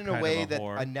do Stacey's it in a kind way of that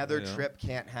whore, another you know? trip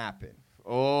can't happen.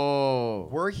 Oh,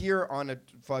 We're here on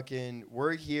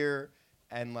we're here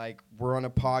and like we're on a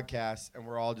podcast and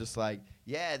we're all just like,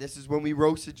 yeah, this is when we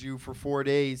roasted you for 4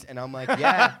 days, and I'm like,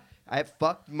 yeah, I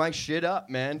fucked my shit up,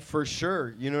 man, for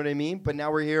sure. You know what I mean? But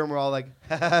now we're here and we're all like,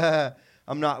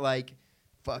 I'm not like,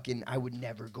 fucking, I would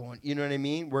never go on. You know what I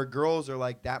mean? Where girls are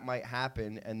like, that might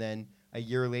happen, and then a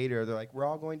year later, they're like, we're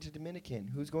all going to Dominican.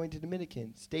 Who's going to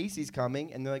Dominican? Stacy's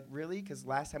coming. And they're like, really? Because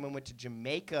last time I went to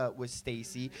Jamaica with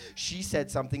Stacy, she said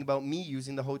something about me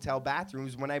using the hotel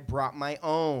bathrooms when I brought my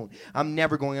own. I'm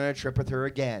never going on a trip with her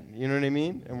again. You know what I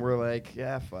mean? And we're like,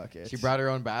 yeah, fuck it. She brought her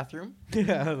own bathroom?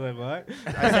 Yeah, I was like, what?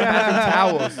 I said bathroom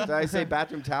towels. Did I say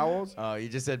bathroom towels? Oh, you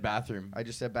just said bathroom. I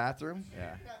just said bathroom?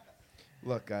 Yeah.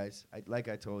 Look, guys, like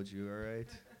I told you, all right?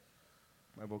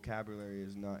 My vocabulary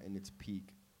is not in its peak.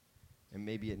 And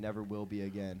maybe it never will be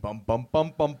again. Bum bum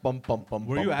bum bum bum bum bum.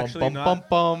 Were you bum, actually bum, not-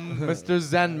 bum bum Mr.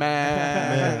 Zen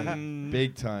Man?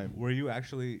 Big time. Were you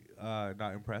actually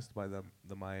not impressed by the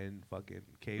Mayan fucking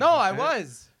cave? No, I shit?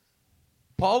 was.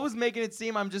 Paul was making it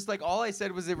seem I'm just like all I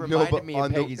said was it reminded me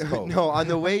of Peggy's Cove. No, on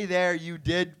the way there, you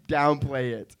did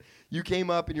downplay it. You came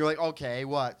up and you're like, okay,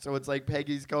 what? So it's like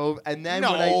Peggy's Cove. And then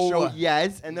when I No. showed,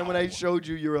 yes. And then when I showed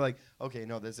you, you were like, okay,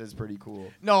 no, this is pretty cool.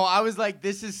 No, I was like,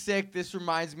 this is sick. This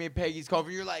reminds me of Peggy's Cove.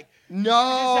 And you're like,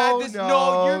 No, you just had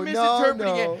this, you're misinterpreting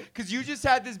no. it. Because you just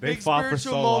had this They big fought for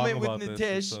spiritual so long moment with about this. It's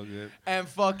Nitish so good. and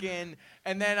fucking,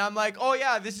 and then I'm like, oh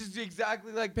yeah, this is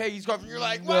exactly like Peggy's Cove. And you're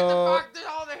like, what No. the fuck? There's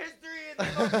all the history.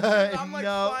 And I'm like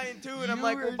No. flying too. And I'm You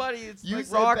like, were- well, buddy, it's You like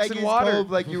said rocks Peggy's and water. Cove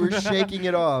like you were shaking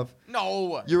it off.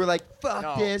 No. You were like, fuck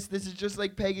No. this. This is just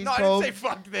like Peggy's No, I Cove. didn't say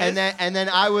fuck this. And then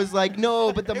I was like,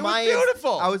 no, but the It was Mayans.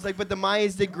 beautiful. I was like, but the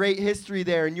Mayans did great history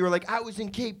there, and you were like, I was in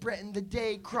Cape Breton the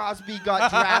day Crosby got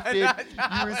drafted. That's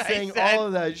not You were what I saying said. all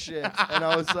of that shit, and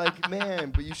I was like,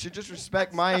 man, but you should just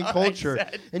respect Mayan not what I culture.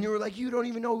 said. And you were like, you don't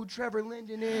even know who Trevor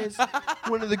Linden is,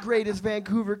 one of the greatest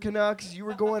Vancouver Canucks. You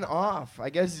were going off. I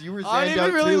guess you were. I don't zanned out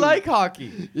even really too. like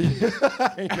hockey.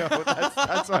 I know.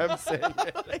 That's what I'm saying.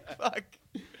 Like, fuck.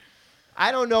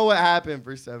 I don't know what happened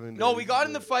for 7 days. No, we got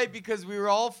in the fight because we were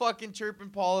all fucking chirping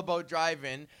Paul about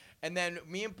driving. And then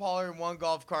me and Paul are in one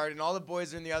golf cart, and all the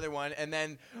boys are in the other one. And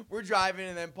then we're driving,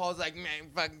 and then Paul's like,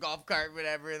 man, fucking golf cart,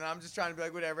 whatever. And I'm just trying to be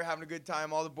like, whatever, having a good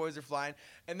time. All the boys are flying.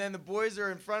 And then the boys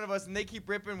are in front of us, and they keep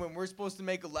ripping when we're supposed to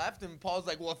make a left. And Paul's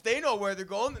like, well, if they know where they're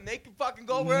going, then they can fucking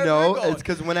go wherever No, they're going. it's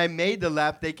because when I made the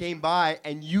left, they came by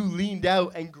and you leaned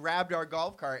out and grabbed our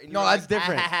golf cart. And you No, were that's like,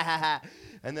 different.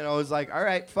 And then I was like, all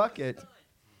right, fuck it.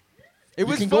 It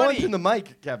was you can go funny. into the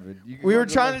mic, Kevin. You can We go were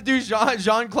into trying the to do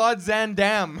Jean-Claude Van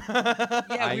Damme. Yeah,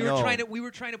 I we know.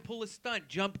 were trying to pull a stunt,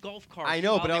 jump golf carts. I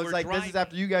know, while but they I was were like, this is driving.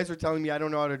 after you guys were telling me I don't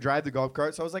know how to drive the golf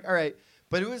cart. So I was like, all right.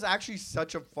 But it was actually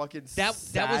such a fucking That was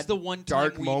sad, the one time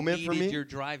dark we moment needed for me. your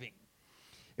driving.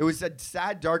 It was a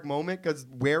sad, dark moment because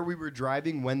where we were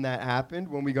driving when that happened,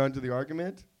 when we got into the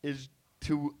argument, is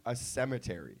to a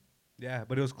cemetery. Yeah,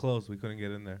 but it was closed. We couldn't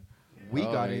get in there. We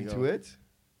Oh, got there you into go. it.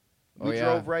 Oh, We yeah.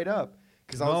 drove right up.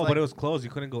 I was No, like, but it was closed. You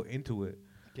couldn't go into it.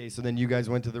 okay, so then you guys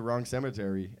went to the wrong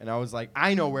cemetery. And I was like,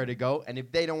 I know where to go. And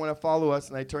if they don't want to follow us,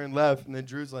 and I turned left, and then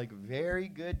Drew's like, very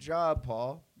good job,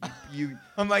 Paul. You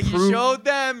I'm like, you Prove- showed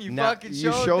them. You now- fucking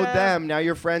you showed them. Now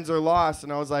your friends are lost.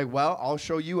 And I was like, well, I'll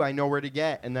show you. I know where to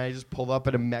get. And then I just pulled up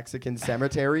at a Mexican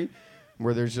cemetery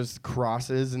where there's just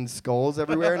crosses and skulls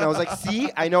everywhere. And I was like, see,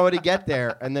 I know how to get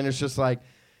there. And then it's just like,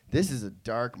 this is a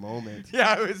dark moment.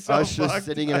 Yeah, it was so I was just fucked.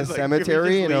 sitting in I a was like, "Can we cemetery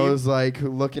just and I leave?" was like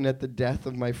looking at the death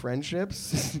of my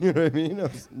friendships. You know what I mean?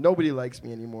 Nobody likes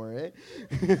me anymore, eh?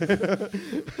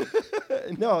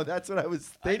 No, that's what I was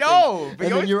I thinking. know, but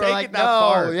and you then you were always like, take it that no,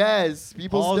 far. yes,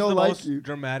 people Paul's still the like most you.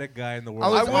 dramatic guy in the world. I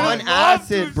was I would've on loved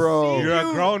acid, to bro. see You're a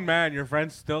you- grown man. Your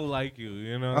friends still like you.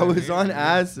 You know. I was on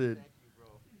acid.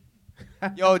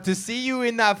 Yo, to see you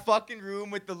in that fucking room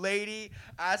with the lady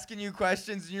asking you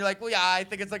questions, and you're like, well, yeah, I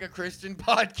think it's like a Christian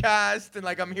podcast, and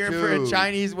like I'm here for a Dude.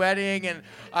 Chinese wedding, and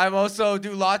I'm also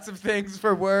do lots of things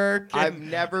for work. I've And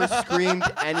never screamed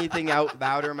anything out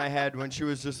louder in my head when she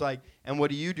was just like, and what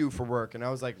do you do for work? And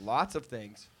I was like, lots of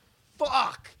things.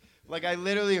 Fuck. Like, I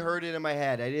literally heard it in my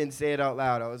head. I didn't say it out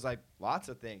loud. I was like, lots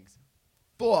of things.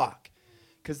 Fuck.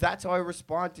 Because that's how I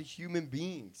respond to human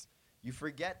beings. You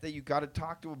forget that you got to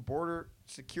talk to a border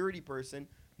security person,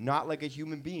 not like a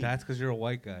human being. That's because you're a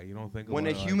white guy. You don't think When a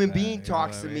about it like human that, being you know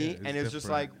talks what to I me mean? and it's just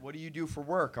different. like, what do you do for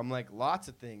work? I'm like, lots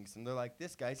of things. And they're like,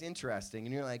 this guy's interesting.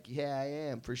 And you're like, yeah, I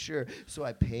am, for sure. So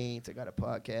I paint. I got a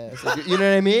podcast. Like, you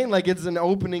know what I mean? Like, it's an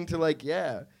opening to, like,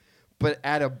 yeah. But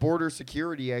at a border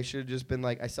security, I should have just been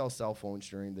like, I sell cell phones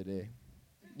during the day.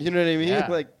 You know what I mean? Yeah.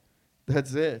 Like,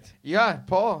 that's it. yeah,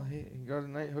 Paul, he got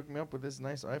hooked me up with this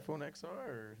nice iPhone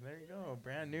XR. There you go,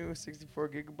 brand new, 64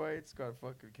 gigabytes. Got a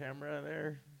fucking camera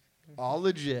there. All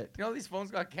legit. You know these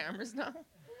phones got cameras now?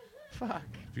 Fuck.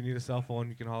 If you need a cell phone,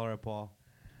 you can holler at Paul.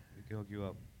 He can hook you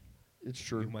up. It's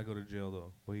You true. might go to jail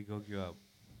though, but he can hook you up.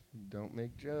 Don't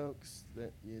make jokes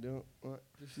that you don't want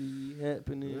to see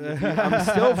happening. I'm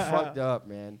still fucked up,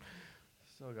 man.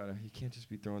 Still gotta. You can't just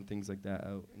be throwing things like that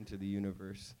out into the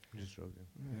universe. I'm just joking.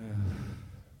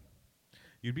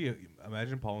 You'd be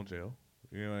imagine Paul in jail.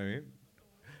 You know what I mean?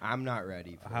 I'm not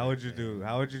ready. For How it, would you man. do?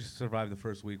 How would you survive the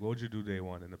first week? What would you do day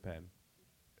one in the pen?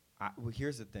 Well,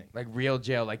 here's the thing. Like real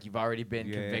jail, like you've already been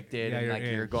Yeah, convicted yeah, and you're like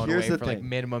in. you're going Here's away the for like thing.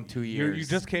 minimum 2 years. You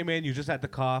just came in. You just had the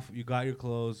cough. You got your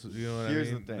clothes. You know what Here's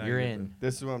I mean? the thing. Now You're good. in.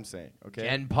 This is what I'm saying. Okay.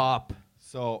 Gen Pop.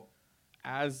 So,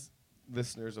 as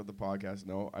listeners of the podcast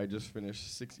know, I just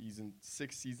finished six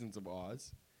seasons of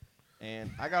Oz, and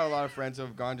I got a lot of friends who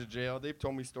have gone to jail. They've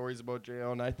told me stories about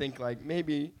jail, and I think like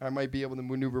maybe I might be able to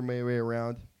maneuver my way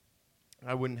around.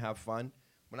 I wouldn't have fun.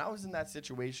 When I was in that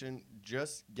situation,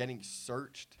 just getting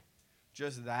searched,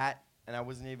 just that, and I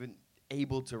wasn't even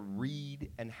able to read,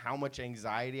 and how much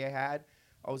anxiety I had,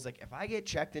 I was like, if I get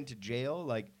checked into jail,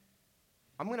 like,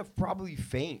 I'm gonna probably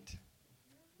faint.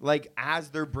 Like, as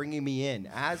they're bringing me in,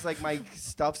 as like my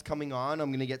stuff's coming on,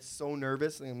 I'm gonna get so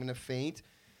nervous and I'm gonna faint.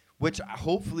 Which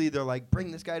hopefully they're like,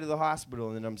 bring this guy to the hospital,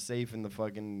 and then I'm safe in the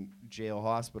fucking jail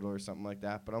hospital or something like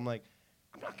that. But I'm like,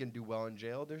 I'm not gonna do well in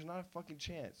jail. There's not a fucking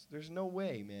chance. There's no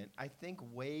way, man. I think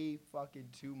way fucking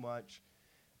too much.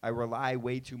 I rely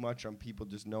way too much on people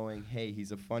just knowing, hey,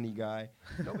 he's a funny guy.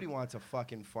 Nobody wants a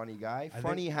fucking funny guy. I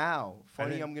Funny think- how?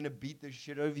 Funny think- I'm gonna beat the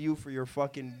shit out of you for your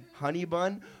fucking honey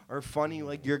bun, or funny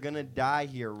like you're gonna die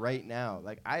here right now?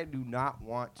 Like, I do not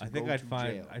want to I think go I'd to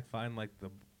find jail. I'd find like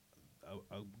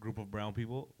a group of brown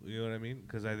people. You know what I mean?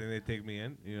 Because I think they take me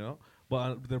in. You know,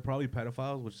 but they're probably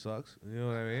pedophiles, which sucks. You know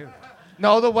what I mean?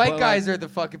 No, the white But, guys like- are the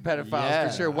fucking pedophiles Yeah.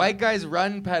 for sure. White guys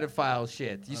run pedophile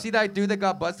shit. You see that dude that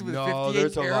got busted with No, 58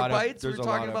 there's a lot of- terabytes? there's We're a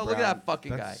lot talking of about. Look at brown- that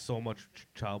fucking That's guy. so much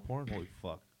child porn. Holy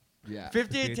fuck. Yeah.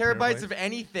 58 58 terabytes of terabytes.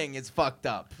 anything is fucked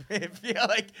up. If you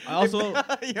like, I also-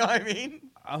 you know what I mean?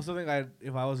 I also think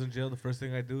if I was in jail, the first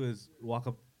thing I'd do is walk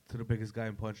up to the biggest guy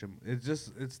and punch him. It's this.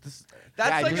 That's yeah,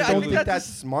 like I just I don't think think that's that's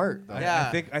smart. Though. Yeah.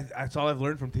 I think that's all I've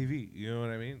learned from TV. You know what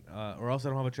I mean? Or else I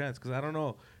don't have a chance because I don't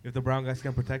know if the brown guys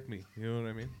can protect me. You know what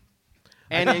I mean?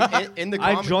 And in the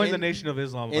I com- joined in- the Nation of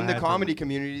Islam. if in I the had to. comedy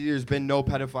community, there's been no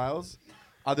pedophiles,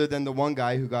 other than the one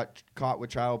guy who got caught with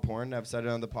child porn. I've said it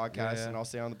on the podcast, Yeah. and I'll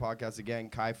say it on the podcast again.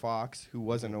 Kai Fox, who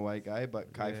wasn't a white guy,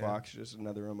 but Kai Yeah. Fox, just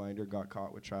another reminder, got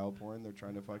caught with child porn. They're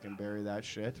trying to fucking bury that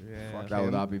shit. Yeah. Fuck that will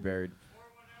him. not be buried.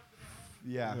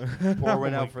 Yeah, pour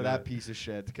one Oh out my for God. that piece of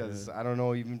shit, because I don't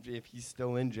know even if he's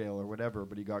still in jail or whatever,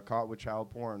 but he got caught with child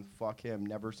porn. Fuck him.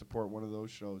 Never support one of those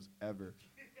shows ever.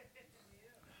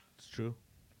 It's true.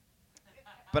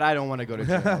 But I don't want to go to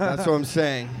jail. That's what I'm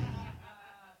saying.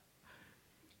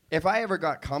 If I ever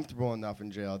got comfortable enough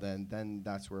in jail, then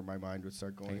that's where my mind would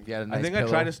start going. If you had a I nice think I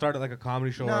pillow. tried to start like a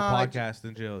comedy show No, or a I podcast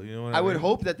in jail. You know what I would mean?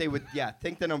 hope that they would,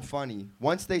 think that I'm funny.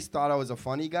 Once they thought I was a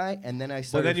funny guy, and then I But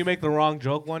started. then you make the wrong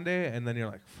joke one day, and then you're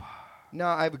like, fuck. No,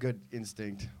 I have a good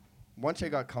instinct. Once I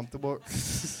got comfortable,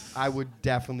 I would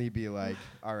definitely be like,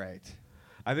 all right.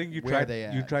 I think you Where are tried. they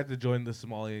You at? tried to join the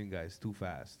Somalian guys too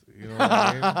fast. You know what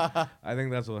I mean? I think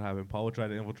that's what happened. Paul would try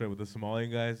to infiltrate with the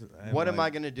Somalian guys. and What am I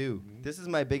like- going to do? This is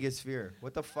my biggest fear.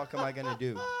 What the fuck am I going to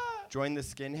do? Join the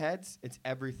skinheads? It's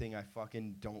everything I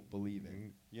fucking don't believe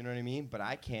in. You know what I mean? But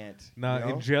I can't. Nah, you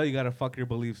know? in jail you gotta fuck your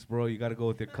beliefs, bro. You gotta go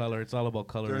with your color. It's all about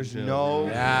color. in There's jail. no-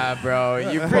 Yeah, bro.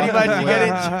 You pretty much you get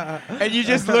it, and you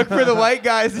just look for the white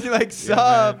guys, and you're like,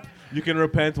 sup? You can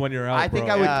repent when you're out. I think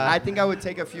bro. I would. Yeah. I think I would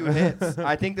take a few hits.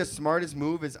 I think the smartest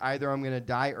move is either I'm gonna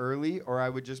die early, or I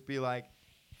would just be like,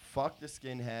 "Fuck the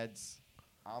skinheads."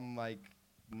 I'm like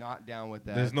not down with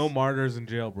that. There's no martyrs in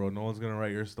jail, bro. No one's gonna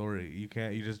write your story. You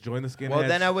can't. You just join the skinheads. Well,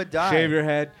 then I would die. Shave your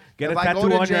head. Get If a I go tattoo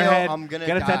to on jail, your head. I'm gonna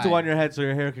Get a tattoo die. on your head so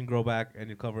your hair can grow back and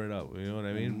you cover it up. You know what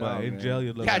I mean? No, but in man. jail,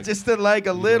 you look. Yeah, like, just like a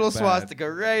You look little bad. swastika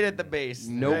right at the base.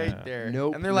 Nope. Right there.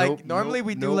 Nope, And they're like, nope, normally nope,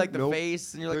 we do nope, like the nope.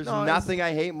 face, and you're like, There's no, nothing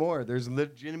I hate more. There's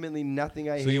legitimately nothing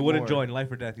I hate. So you wouldn't more. join life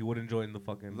or death. You wouldn't join the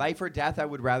fucking Life or death. I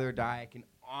would rather die. I can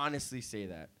honestly say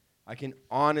that. I can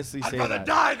honestly say that.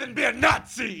 die than be a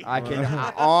Nazi. I can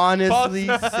honestly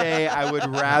say I would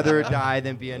rather die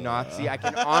than be a Nazi. I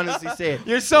can honestly say it.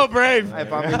 You're so brave.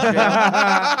 If I'm in jail,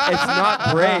 it's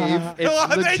not brave.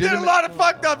 It's they did a legitimate. lot of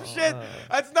fucked up shit.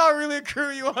 That's not really a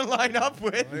crew you want to line up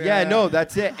with. Yeah, no,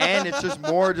 that's it. And it's just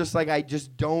more just like I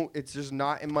just don't. It's just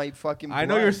not in my fucking blood. I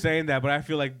know you're saying that, but I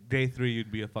feel like day 3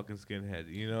 you'd be a fucking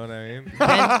skinhead. You know what I mean?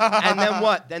 And then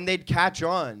what? Then they'd catch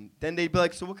on. Then they'd be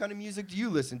like, so what kind of music do you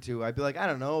listen to? to? I'd be like, I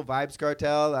don't know, Vibes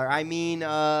Cartel, or I mean,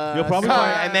 You'll probably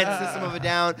sorry, find- I meant System of a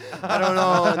Down. I don't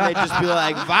know, and they'd just be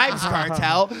like, Vibes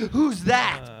Cartel? Who's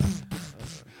that?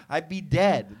 I'd be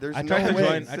dead. There's I no tried to way.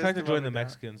 join. I tried to System join of the a Down.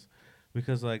 Mexicans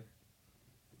because like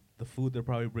the food they're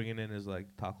probably bringing in is like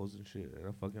tacos and shit. And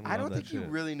I fucking love I don't that think shit. you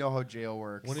really know how jail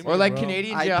works. What do you Or mean, like bro?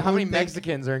 Canadian I jail. How don't many think-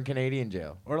 Mexicans are in Canadian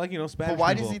jail? Or like Spanish But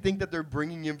why people. does he think that they're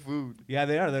bringing him food? Yeah,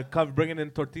 they are. They're bringing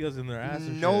in tortillas in their ass.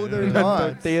 And No, shit. they're Yeah. not.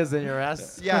 Tortillas in your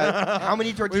ass. Yeah, how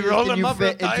many We tortillas roll can them you up real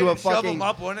fit tight into a and shove fucking them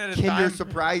up one at a Kinder time.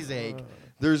 Surprise egg?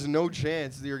 There's no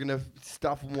chance that you're gonna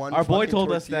stuff one. Our boy fucking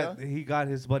told us tortilla. that he got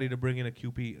his buddy to bring in a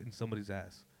QP in somebody's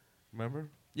ass. Remember?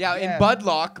 Yeah, Yeah. in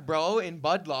Budlock, bro. In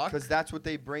Budlock. Because that's what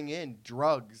they bring in,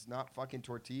 drugs, not fucking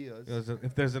tortillas.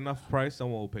 If there's enough price,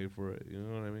 someone will pay for it. You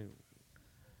know what I mean?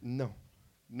 No,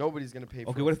 nobody's gonna pay.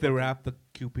 for Okay, a what if they fucking- wrap the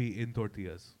QP in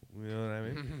tortillas? You know what I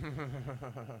mean?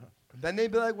 Then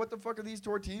they'd be like, "What the fuck are these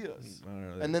tortillas?" I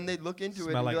don't know. And then they'd look into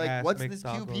it Smell and be like like, ass, "What's make this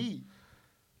tacos. QP?"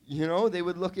 You know, they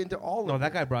would look into all No, of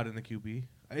that it. guy brought in the QP.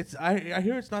 I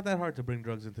hear it's not that hard to bring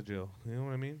drugs into jail. You know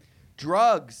what I mean?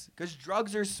 Drugs, because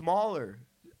drugs are smaller.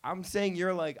 I'm saying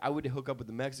you're like, I would hook up with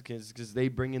the Mexicans because they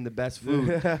bring in the best food.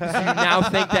 So you now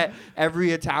think that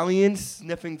every Italian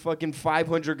sniffing fucking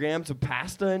 500 grams of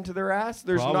pasta into their ass?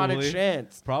 There's not a Probably.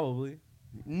 chance. Probably.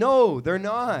 No, they're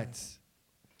not.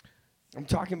 I'm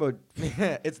talking about.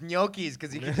 It's gnocchis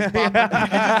because you can just pop them. You can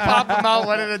just pop them out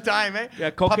one at a time, eh? Yeah,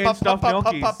 cocaine stuffed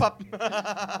gnocchis.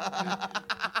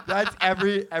 That's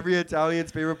every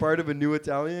Italian's favorite part of a new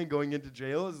Italian going into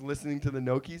jail is listening to the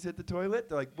gnocchis hit the toilet.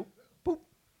 They're like, boop, boop.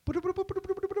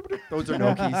 Those are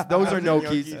gnocchis. Those are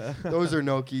gnocchis. Those are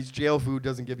gnocchis. Jail food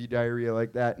doesn't give you diarrhea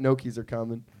like that. Gnocchis are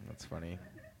coming. That's funny.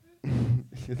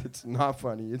 It's not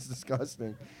funny. It's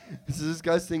disgusting. It's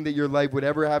disgusting that your life would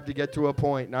ever have to get to a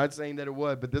point. Not saying that it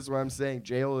would, but this is what I'm saying.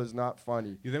 Jail is not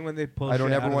funny. You think when they pull I don't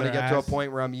shit ever out of want to their get to a ass-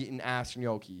 point where I'm eating ass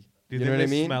gnocchi. Do you, know think what they I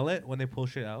mean? smell it when they pull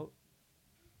shit out?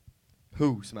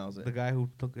 Who smells The it? guy who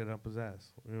took it up his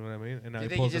ass. You know what I mean? And now Do you he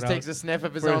think he pulls just it takes out a sniff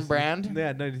of his for own brand?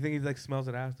 Yeah, no, do you think he like smells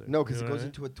it after? No, because You it know goes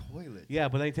what I mean? into a toilet. Yeah,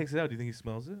 but then he takes it out. Do you think he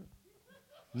smells it?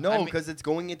 No, I mean- because it's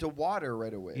going into water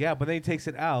right away. Yeah, but then he takes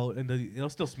it out and it'll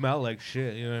still smell like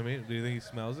shit. You know what I mean? Do you think he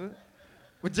smells it?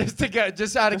 Just to get,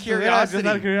 just out of Yeah, curiosity. just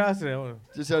out of curiosity. I wanna-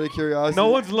 Just out of curiosity. No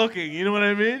one's looking. You know what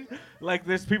I mean? Like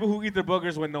there's people who eat their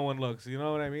boogers when no one looks. You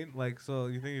know what I mean? Like so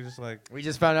you think you're just like. We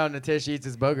just found out Natish eats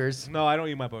his boogers. No, I don't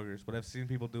eat my boogers, but I've seen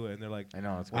people do it, and they're like, I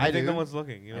know it's. "Why do you think do. no one's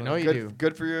looking?" You know, I know what you mean? do.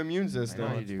 Good for your immune I system.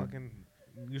 know you It's do. fucking,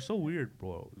 you're so weird,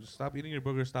 bro. Just stop eating your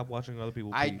boogers. Stop watching other people.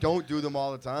 I pee. don't do them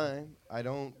all the time. I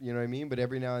don't, you know what I mean? But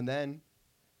every now and then,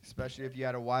 especially if you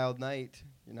had a wild night,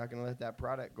 you're not going to let that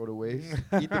product go to waste.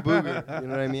 Eat the booger. You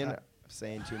know what I mean? I'm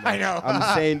saying too much. I know.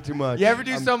 I'm saying too much. You ever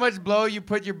do I'm- so much blow, you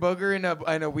put your booger in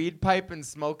a weed pipe and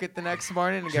smoke it the next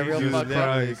morning and get real Jesus fucked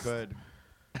up? Literally Christ. could.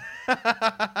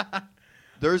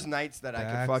 There's nights that I could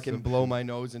That's fucking some blow shit. my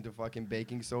nose into fucking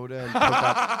baking soda and cook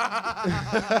up.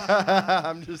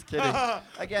 I'm just kidding.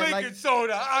 Again, like,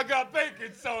 soda. I got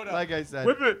baking soda. like I said,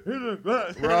 Whip it. Hit it.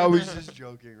 we're always just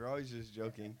joking. We're always just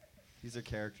joking. These are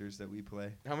characters that we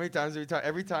play. How many times do we talk?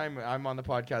 Every time I'm on the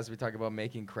podcast, we talk about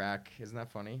making crack. Isn't that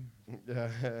funny?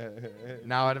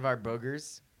 Now out of our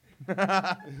boogers.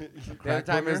 The other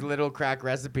time booger? is little crack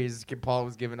recipes Paul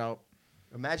was giving out.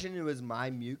 Imagine it was my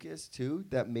mucus too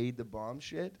that made the bomb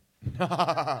shit.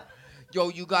 Yo,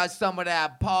 you got some of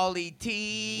that Pauly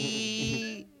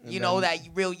T. And You know then- that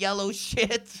real yellow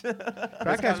shit. It's got a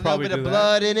Crackheads little probably bit do of that.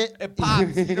 blood in it. It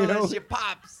pops. You know know? that shit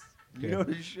pops. You know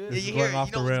the shit. Yeah, This you is hear going it. off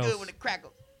You know the it's good rails. when it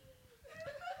crackles.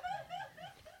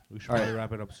 We should All right. probably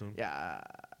wrap it up soon. Yeah.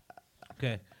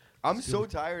 Okay. I'm so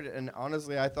tired, and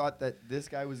honestly, I thought that this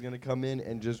guy was gonna come in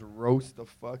and just roast the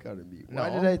fuck out of me. Why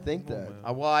No. did I think No, that?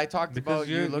 man. Well, I talked Because about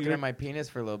you you're- looking you're- at my penis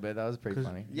for a little bit. That was pretty 'Cause-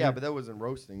 funny. Yeah, Yeah. but that wasn't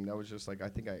roasting. That was just like I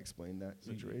think I explained that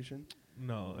situation.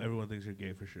 No, everyone thinks you're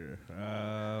gay for sure.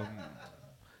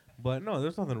 But no,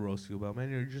 there's nothing to roast you about, man.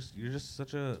 You're just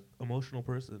such a emotional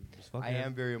person. Just I fucking-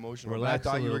 am very emotional. But I Relax a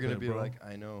thought you were little gonna bit, be bro. like,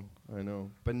 I know.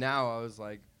 But now I was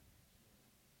like,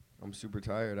 I'm super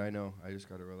tired. I know. I just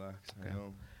gotta relax. I Okay.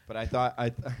 know. But I thought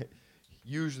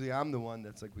usually I'm the one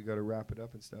that's like we gotta wrap it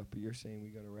up and stuff. But you're saying we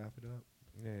gotta wrap it up.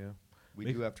 Yeah. We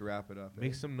Make- do have to wrap it up.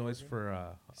 Make eh? some noise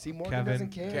for See, Morgan Kevin. doesn't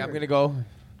care. Okay, I'm gonna go.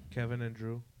 Kevin and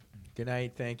Drew. Good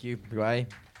night. Thank you. Bye.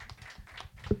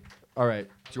 All right.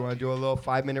 Do you want to do a little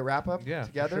 5-minute wrap up Yeah.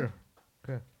 together?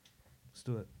 For sure. Okay. Let's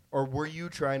do it. Or were you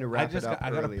trying to wrap it up I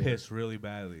gotta earlier? piss really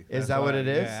badly. Is That's that what why- it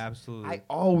is? Yeah, absolutely. I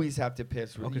always have to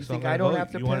piss. okay, you so think I'm I gonna don't go.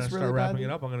 have to You wanna piss start really wrapping badly? it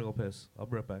up? I'm gonna go piss. I'll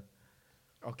be right back.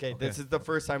 Okay, Okay. this is the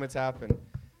first time it's happened.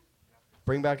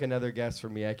 Bring back another guest for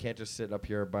me. I can't just sit up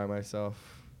here by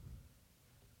myself.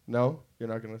 No, you're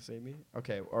not gonna say me.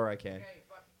 Okay, or I can.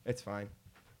 It's fine.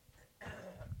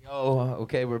 Oh,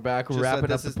 okay, we're back. We're Just that wrapping up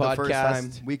this the is the first time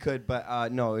podcast. we could,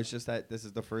 but no, it's just that this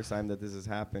is the first time that this has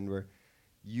happened. Where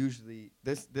usually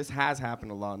this has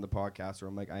happened a lot in the podcast where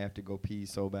I'm like I have to go pee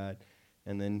so bad,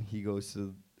 and then he goes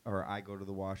to or I go to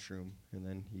the washroom and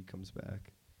then he comes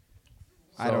back.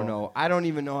 I don't So- know. I don't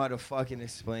even know how to fucking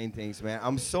explain things, man.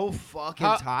 I'm so fucking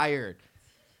How- tired.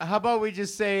 How about we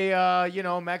just say,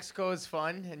 Mexico is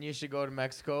fun, and you should go to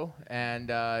Mexico, and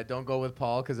don't go with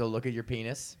Paul because he'll look at your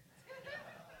penis.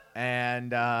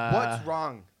 And What's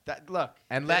wrong? That look.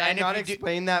 and Did let- I and if not you do-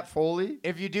 explain that fully?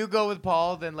 If you do go with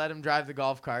Paul, then let him drive the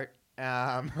golf cart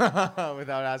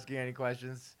without asking any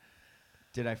questions.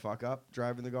 Did I fuck up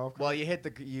driving the golf cart? Well,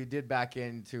 you did back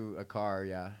into a car,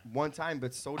 yeah. One time,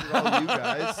 but so did all of you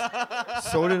guys.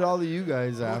 So did all of you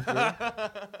guys after.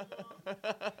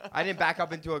 I didn't back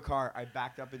up into a car. I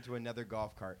backed up into another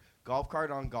golf cart. Golf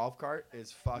cart on golf cart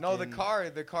is fucking. No, the car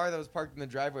that was parked in the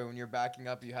driveway. When you're backing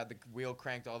up, you had the wheel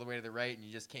cranked all the way to the right, and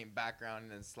you just came back around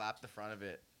and then slapped the front of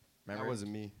it. Remember? That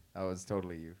wasn't me. That was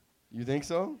totally you. You think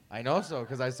so? I know so,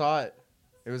 because I saw it.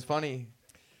 It was funny.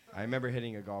 I remember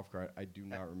hitting a golf cart. I do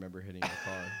not remember hitting a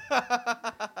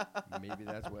car. Maybe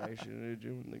that's what I should have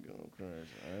done with the golf cart.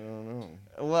 I don't know.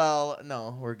 Well,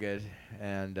 no, we're good,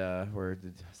 and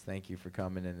thank you for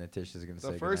coming. And Atish is gonna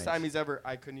say The first goodnight. time he's ever,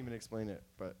 I couldn't even explain it,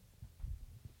 but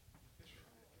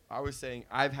I was saying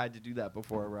I've had to do that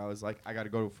before, where I was like, I got to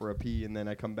go for a pee and then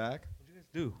I come back. What you guys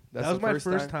do? That's That was the my first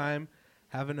first time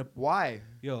having a. Why?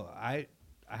 Yo, I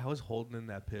was holding in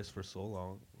that piss for so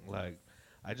long. Like,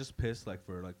 I just pissed like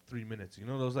for like 3 minutes. You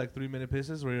know those like 3-minute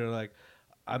pisses where you're like,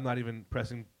 I'm not even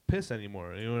pressing piss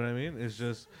anymore. You know what I mean? It's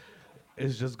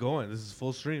just going. This is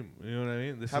full stream. You know what I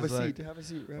mean? This Have a is like. seat. Have a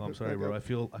seat. Oh, I'm sorry, bro. I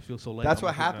feel so late. That's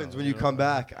what happens when you come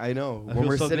back. I know. I When feel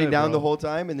we're so sitting good, down bro. the whole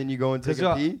time and then you go and take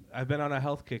a pee. I've been on a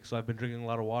health kick, so I've been drinking a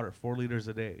lot of water, 4 liters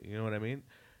a day. You know what I mean?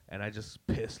 And I just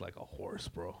piss like a horse,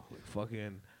 bro. Like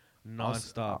fucking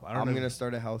nonstop. I don't I'm know. gonna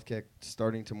start a health kick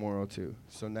starting tomorrow too.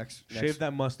 So next Shave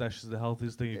that mustache is the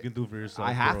healthiest thing you can do for yourself.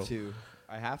 I have bro. to.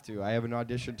 I have to. I have an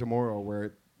audition tomorrow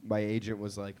where my agent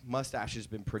was like, "Mustache has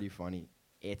been pretty funny.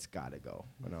 It's gotta go."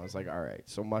 And I was like, "All right."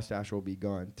 So mustache will be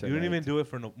gone You tonight. didn't even do it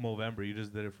for November. You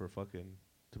just did it for fucking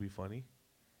to be funny.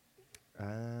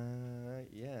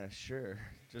 Yeah, sure.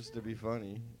 Just to be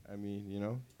funny. I mean, you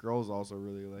know, girls also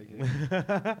really like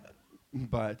it.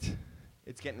 But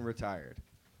it's getting retired.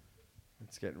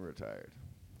 It's getting retired.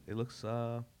 It looks.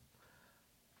 I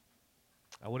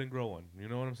wouldn't grow one. You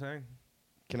know what I'm saying?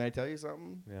 Can I tell you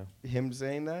something? Yeah. Him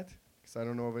saying that, because I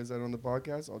don't know if I said it on the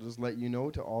podcast, I'll just let you know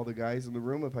to all the guys in the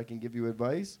room if I can give you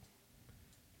advice.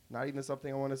 Not even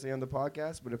something I want to say on the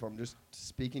podcast, but if I'm just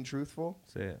speaking truthful,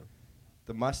 Say it.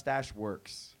 the mustache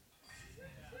works.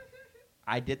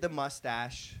 I did the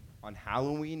mustache on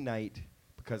Halloween night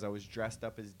because I was dressed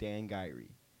up as Dan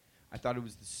Gyrie. I thought it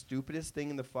was the stupidest thing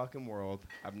in the fucking world.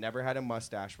 I've never had a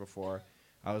mustache before.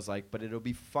 I was like, but it'll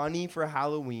be funny for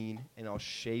Halloween, and I'll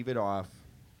shave it off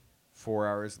 4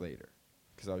 hours later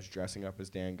because I was dressing up as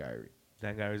Dan Gyrie.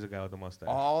 That guy is a guy with a mustache.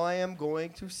 All I am going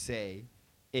to say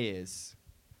is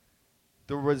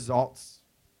the results,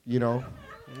 you know.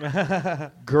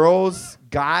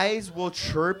 Guys will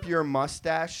chirp your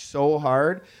mustache so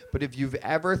hard, but if you've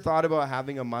ever thought about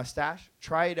having a mustache,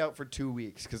 try it out for 2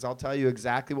 weeks because I'll tell you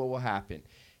exactly what will happen.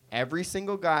 Every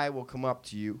single guy will come up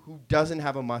to you who doesn't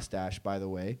have a mustache, by the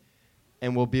way,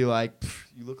 and will be like,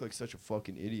 "You look like such a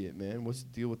fucking idiot, man. What's the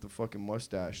deal with the fucking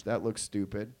mustache? That looks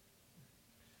stupid."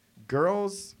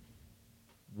 Girls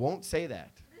won't say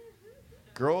that.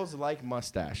 Girls like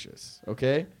mustaches,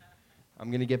 okay? I'm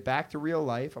going to get back to real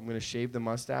life. I'm going to shave the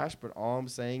mustache, but all I'm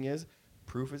saying is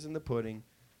proof is in the pudding.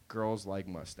 Girls like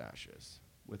mustaches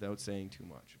without saying too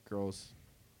much. Girls,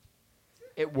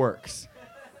 it works.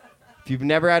 If you've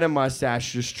never had a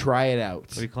mustache, just try it out.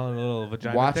 What are you calling a little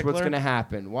vagina Watch tickler? what's going to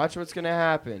happen. Watch what's going to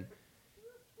happen.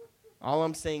 All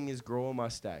I'm saying is grow a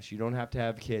mustache. You don't have to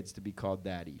have kids to be called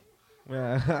daddy.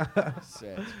 Yeah. That's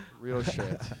it. Real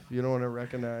shit. You don't want to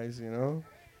recognize, you know?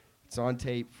 It's on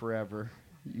tape forever.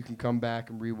 You can come back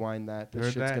and rewind that. This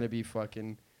Heard shit's that? going to be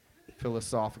fucking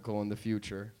philosophical in the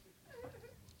future.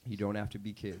 You don't have to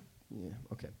be kid. Yeah,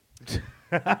 okay.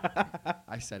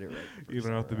 I said it right. the You first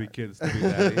don't have to time, be right? kids to be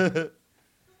daddy.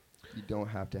 You don't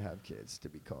have to have kids to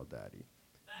be called daddy.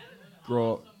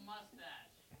 Grow.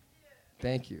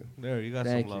 Thank you. There, you got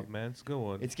Thank some love, you. man. It's a good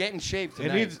one. It's getting shaped It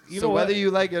tonight. needs- you so know whether what? you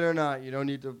like it or not, you don't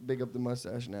need to big up the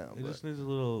mustache now. It but just needs a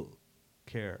little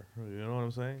care. You know what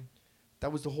I'm saying?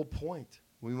 that was the whole point.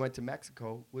 When we went to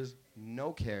Mexico, was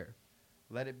no care.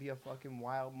 Let it be a fucking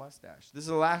wild mustache. This is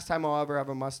the last time I'll ever have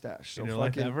a mustache. So In your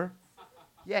life fucking, ever?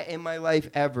 Yeah, in my life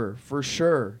ever, for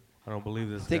sure. I don't believe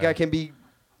this. Think guy. I can be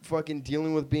fucking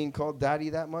dealing with being called daddy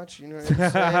that much? You know what I'm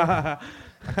saying? I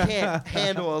can't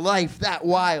handle a life that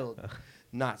wild.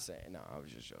 Not saying. No, I was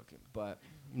just joking. But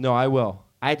no, I will.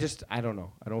 I don't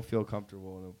know. I don't feel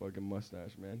comfortable in a fucking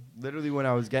mustache, man. Literally, when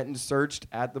I was getting searched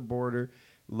at the border,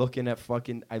 I looked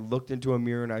into a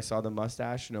mirror and I saw the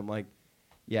mustache, and I'm like,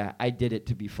 yeah, I did it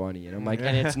to be funny. And I'm like,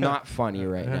 and it's not funny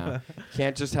right now.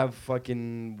 Can't just have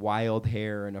fucking wild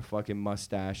hair and a fucking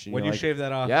mustache. And When you're you like, shave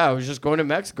that off. yeah, I was just going to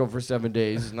Mexico for 7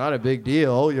 days. It's not a big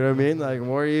deal. You know what I mean? Like,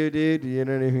 more you, dude. You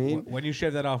know what I mean? When you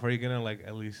shave that off, are you gonna like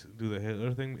at least do the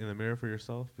Hitler thing in the mirror for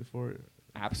yourself before?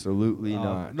 Absolutely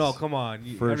not. No, come on.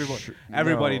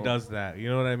 Everybody No. does that. You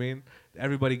know what I mean?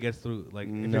 Everybody gets through. Like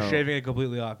if No. you're shaving it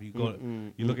completely off, you go.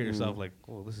 Mm-mm, You look at mm-mm. yourself like,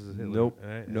 oh, this is a Hitler. Nope.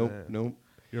 Right? Nope.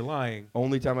 You're lying.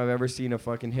 Only time I've ever seen a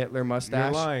fucking Hitler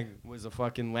mustache You're lying. was a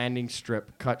fucking landing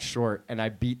strip cut short, and I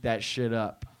beat that shit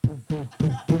up.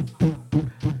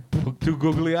 Two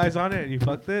googly eyes on it, and you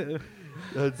fucked it.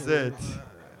 That's it.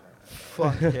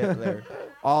 Fuck Hitler.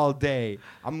 All day.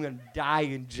 I'm going to die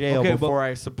in jail Okay, but- before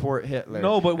I support Hitler.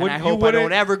 No, but and when I you hope I don't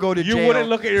wouldn't- ever go to you jail. wouldn't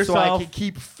look at So I yourself- can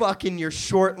keep fucking your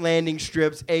short landing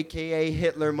strips, a.k.a.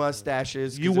 Hitler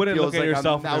mustaches. 'cause You it wouldn't feels look at like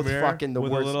yourself I'm in the mirror fucking the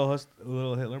with worst. a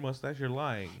little Hitler mustache. You're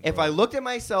lying. If bro. I looked at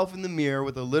myself in the mirror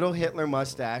with a little Hitler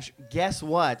mustache, guess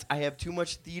what? I have too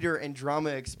much theater and drama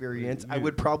experience. I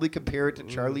would probably compare it to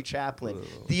Charlie Chaplin,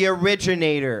 the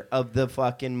originator of the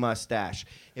fucking mustache.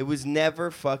 It was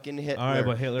never fucking Hitler. All right,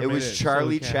 but Hitler it made was it, so Charlie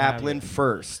we can't have Chaplin it.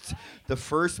 first. The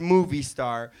first movie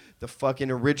star, the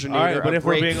fucking originator All right, but of if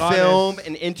we're great being film honest-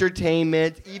 and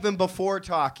entertainment. Even before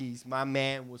talkies, my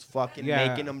man was fucking Yeah.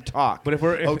 making them talk. But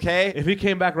okay? if he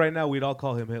came back right now, we'd all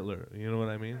call him Hitler. You know what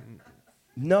I mean?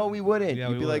 No, we wouldn't. Yeah,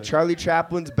 You'd we be like, would. Charlie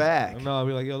Chaplin's back. No, I'd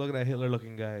be like, yo, look at that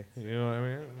Hitler-looking guy. You know what I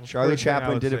mean? Charlie First thing I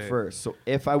Chaplin would did it say. first. So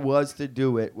if I was to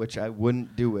do it, which I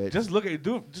wouldn't do it, Just look at it.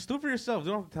 Just do it for yourself.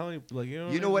 You don't have to tell any like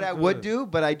you know what I would do,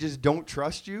 but I just don't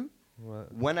trust you?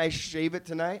 What? When I shave it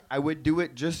tonight, I would do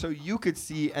it just so you could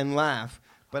see and laugh,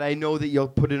 but I know that you'll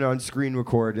put it on screen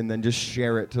record and then just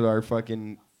share it to our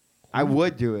fucking... I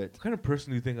would do it. What kind of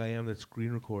person do you think I am that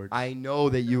screen records? I know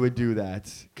that you would do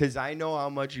that because I know how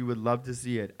much you would love to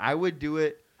see it. I would do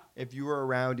it if you were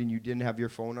around and you didn't have your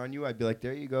phone on you. I'd be like,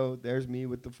 there you go. There's me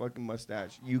with the fucking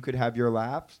mustache. You could have your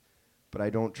laughs, but I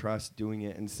don't trust doing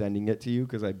it and sending it to you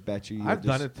because I bet you. I've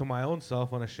done it to my own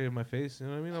self when I shave my face. You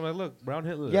know what I mean? I'm like, look, Brown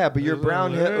Hitler. Yeah, but you're Isn't that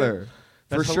Brown hilarious? Hitler.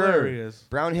 That's For sure. hilarious.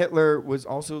 Brown Hitler was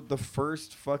also the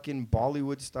first fucking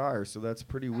Bollywood star, so that's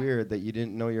pretty weird that you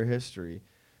didn't know your history.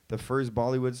 The first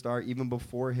Bollywood star, even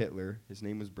before Hitler, his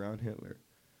name was Brown Hitler.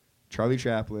 Charlie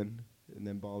Chaplin, and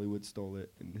then Bollywood stole it,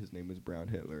 and his name was Brown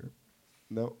Hitler.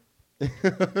 No.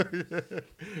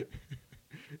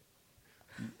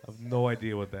 I have no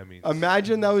idea what that means.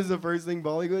 Imagine that was the first thing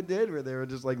Bollywood did, where they were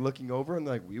just like looking over and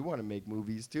they're like, we want to make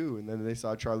movies too. And then they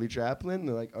saw Charlie Chaplin, and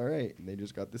they're like, all right. And they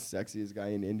just got the sexiest guy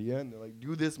in India, and they're like,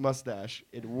 do this mustache.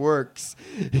 It works.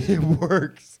 It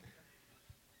works.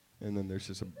 And then there's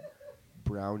just a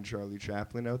brown Charlie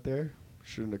Chaplin out there.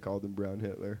 Shouldn't have called him Brown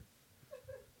Hitler.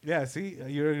 Yeah, see,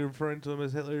 you're referring to him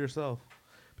as Hitler yourself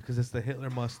because it's the Hitler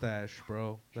mustache,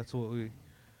 bro. That's what we.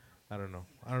 I don't know.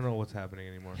 I don't know what's happening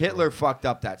anymore. Hitler fucked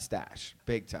up that stash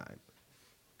big time.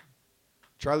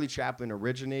 Charlie Chaplin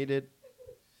originated.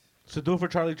 So do it for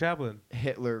Charlie Chaplin.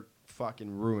 Hitler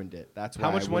fucking ruined it. That's why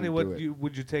How much I money wouldn't do it.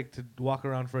 would you take to walk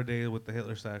around for a day with the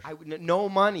Hitler stash? No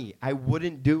money. I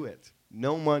wouldn't do it.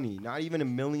 No money. Not even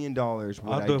 $1 million would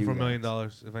I'll I do it do for $1 that.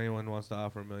 million if anyone wants to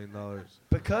offer $1 million.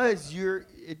 Because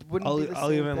it wouldn't be the I'll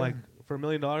same even thing. like for $1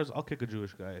 million. I'll kick a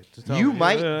Jewish guy. Just tell You me,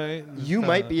 might- just you tell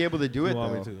might me be able to do it you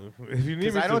want me though. to. If you need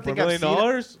 'Cause me I to don't for $1 think I've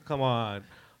million, seen come on.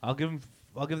 I'll give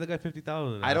the guy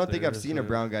 50,000. I don't think I've seen a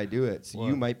brown guy do it. So you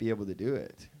What? might be able to do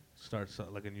it. Start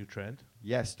like a new trend.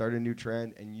 Yes, start a new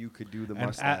trend, and you could do the And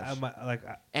mustache.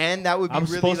 And that would be I'm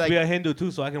really supposed like, to be a Hindu too,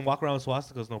 so I can walk around with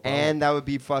swastikas, no problem. and that would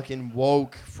be fucking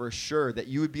woke for sure. That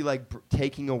you would be like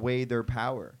taking away their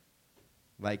power,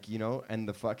 like and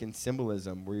the fucking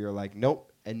symbolism where you're like,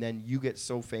 nope, and then you get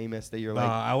so famous that you're like,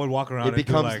 I would walk around. it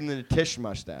becomes and do the Tish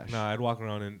mustache. No, I'd walk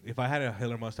around and if I had a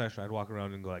Hitler mustache, I'd walk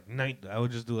around and go like night. I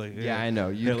would just do like Yeah, I know.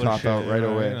 You'd Hitler cop shit, out right you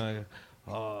know, away. you know,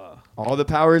 All the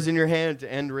power is in your hand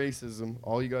to end racism.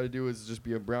 All you got to do is just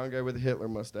be a brown guy with a Hitler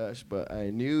mustache. But I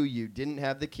knew you didn't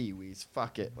have the Kiwis.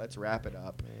 Fuck it. Let's wrap it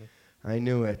up. I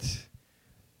knew it.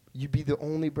 You'd be the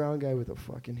only brown guy with a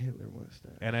fucking Hitler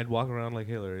mustache. and I'd walk around like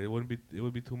Hitler. It would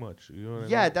be too much. You know what I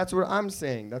Yeah, mean? that's what I'm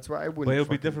saying. That's why I wouldn't. But it would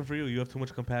be fucking- different for you. You have too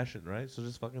much compassion, right? So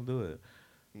just fucking do it.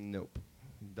 Nope.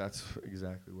 That's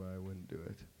exactly why I wouldn't do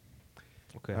it.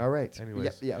 Okay. All right.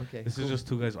 Anyways, Yeah. Okay. this is just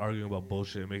two guys arguing about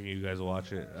bullshit, making you guys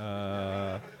watch it.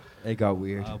 It got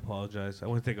weird. I apologize. I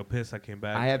went to take a piss. I came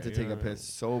back. I have to you take a know. piss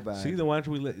so bad. See, then why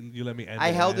don't you let me end? I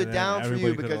it, held and it then down for you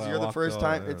everybody could've because you're the walked first out,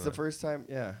 time. and It's the first time.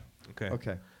 Yeah. Okay.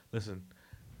 Okay. Listen.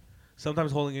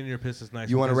 Sometimes holding in your piss is nice.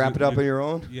 You want to because wrap it up on your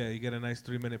own? Yeah, you get a nice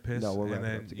 3-minute piss. No, we'll and wrap it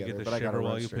then up you together, get the but I gotta shiver run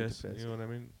while you straight to piss. piss. You know what I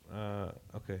mean?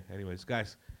 Okay. Anyways,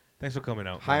 guys, thanks for coming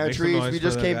out. High on Make some trees. noise We for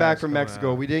just the came guys back from coming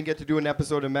Mexico. out. We didn't get to do an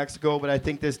episode in Mexico, but I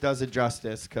think this does it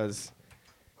justice. Cause,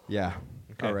 yeah.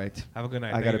 Okay. All right. Have a good night.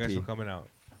 I Thank gotta you guys pee. for coming out.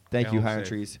 Thank Get you, home High on safe.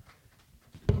 trees.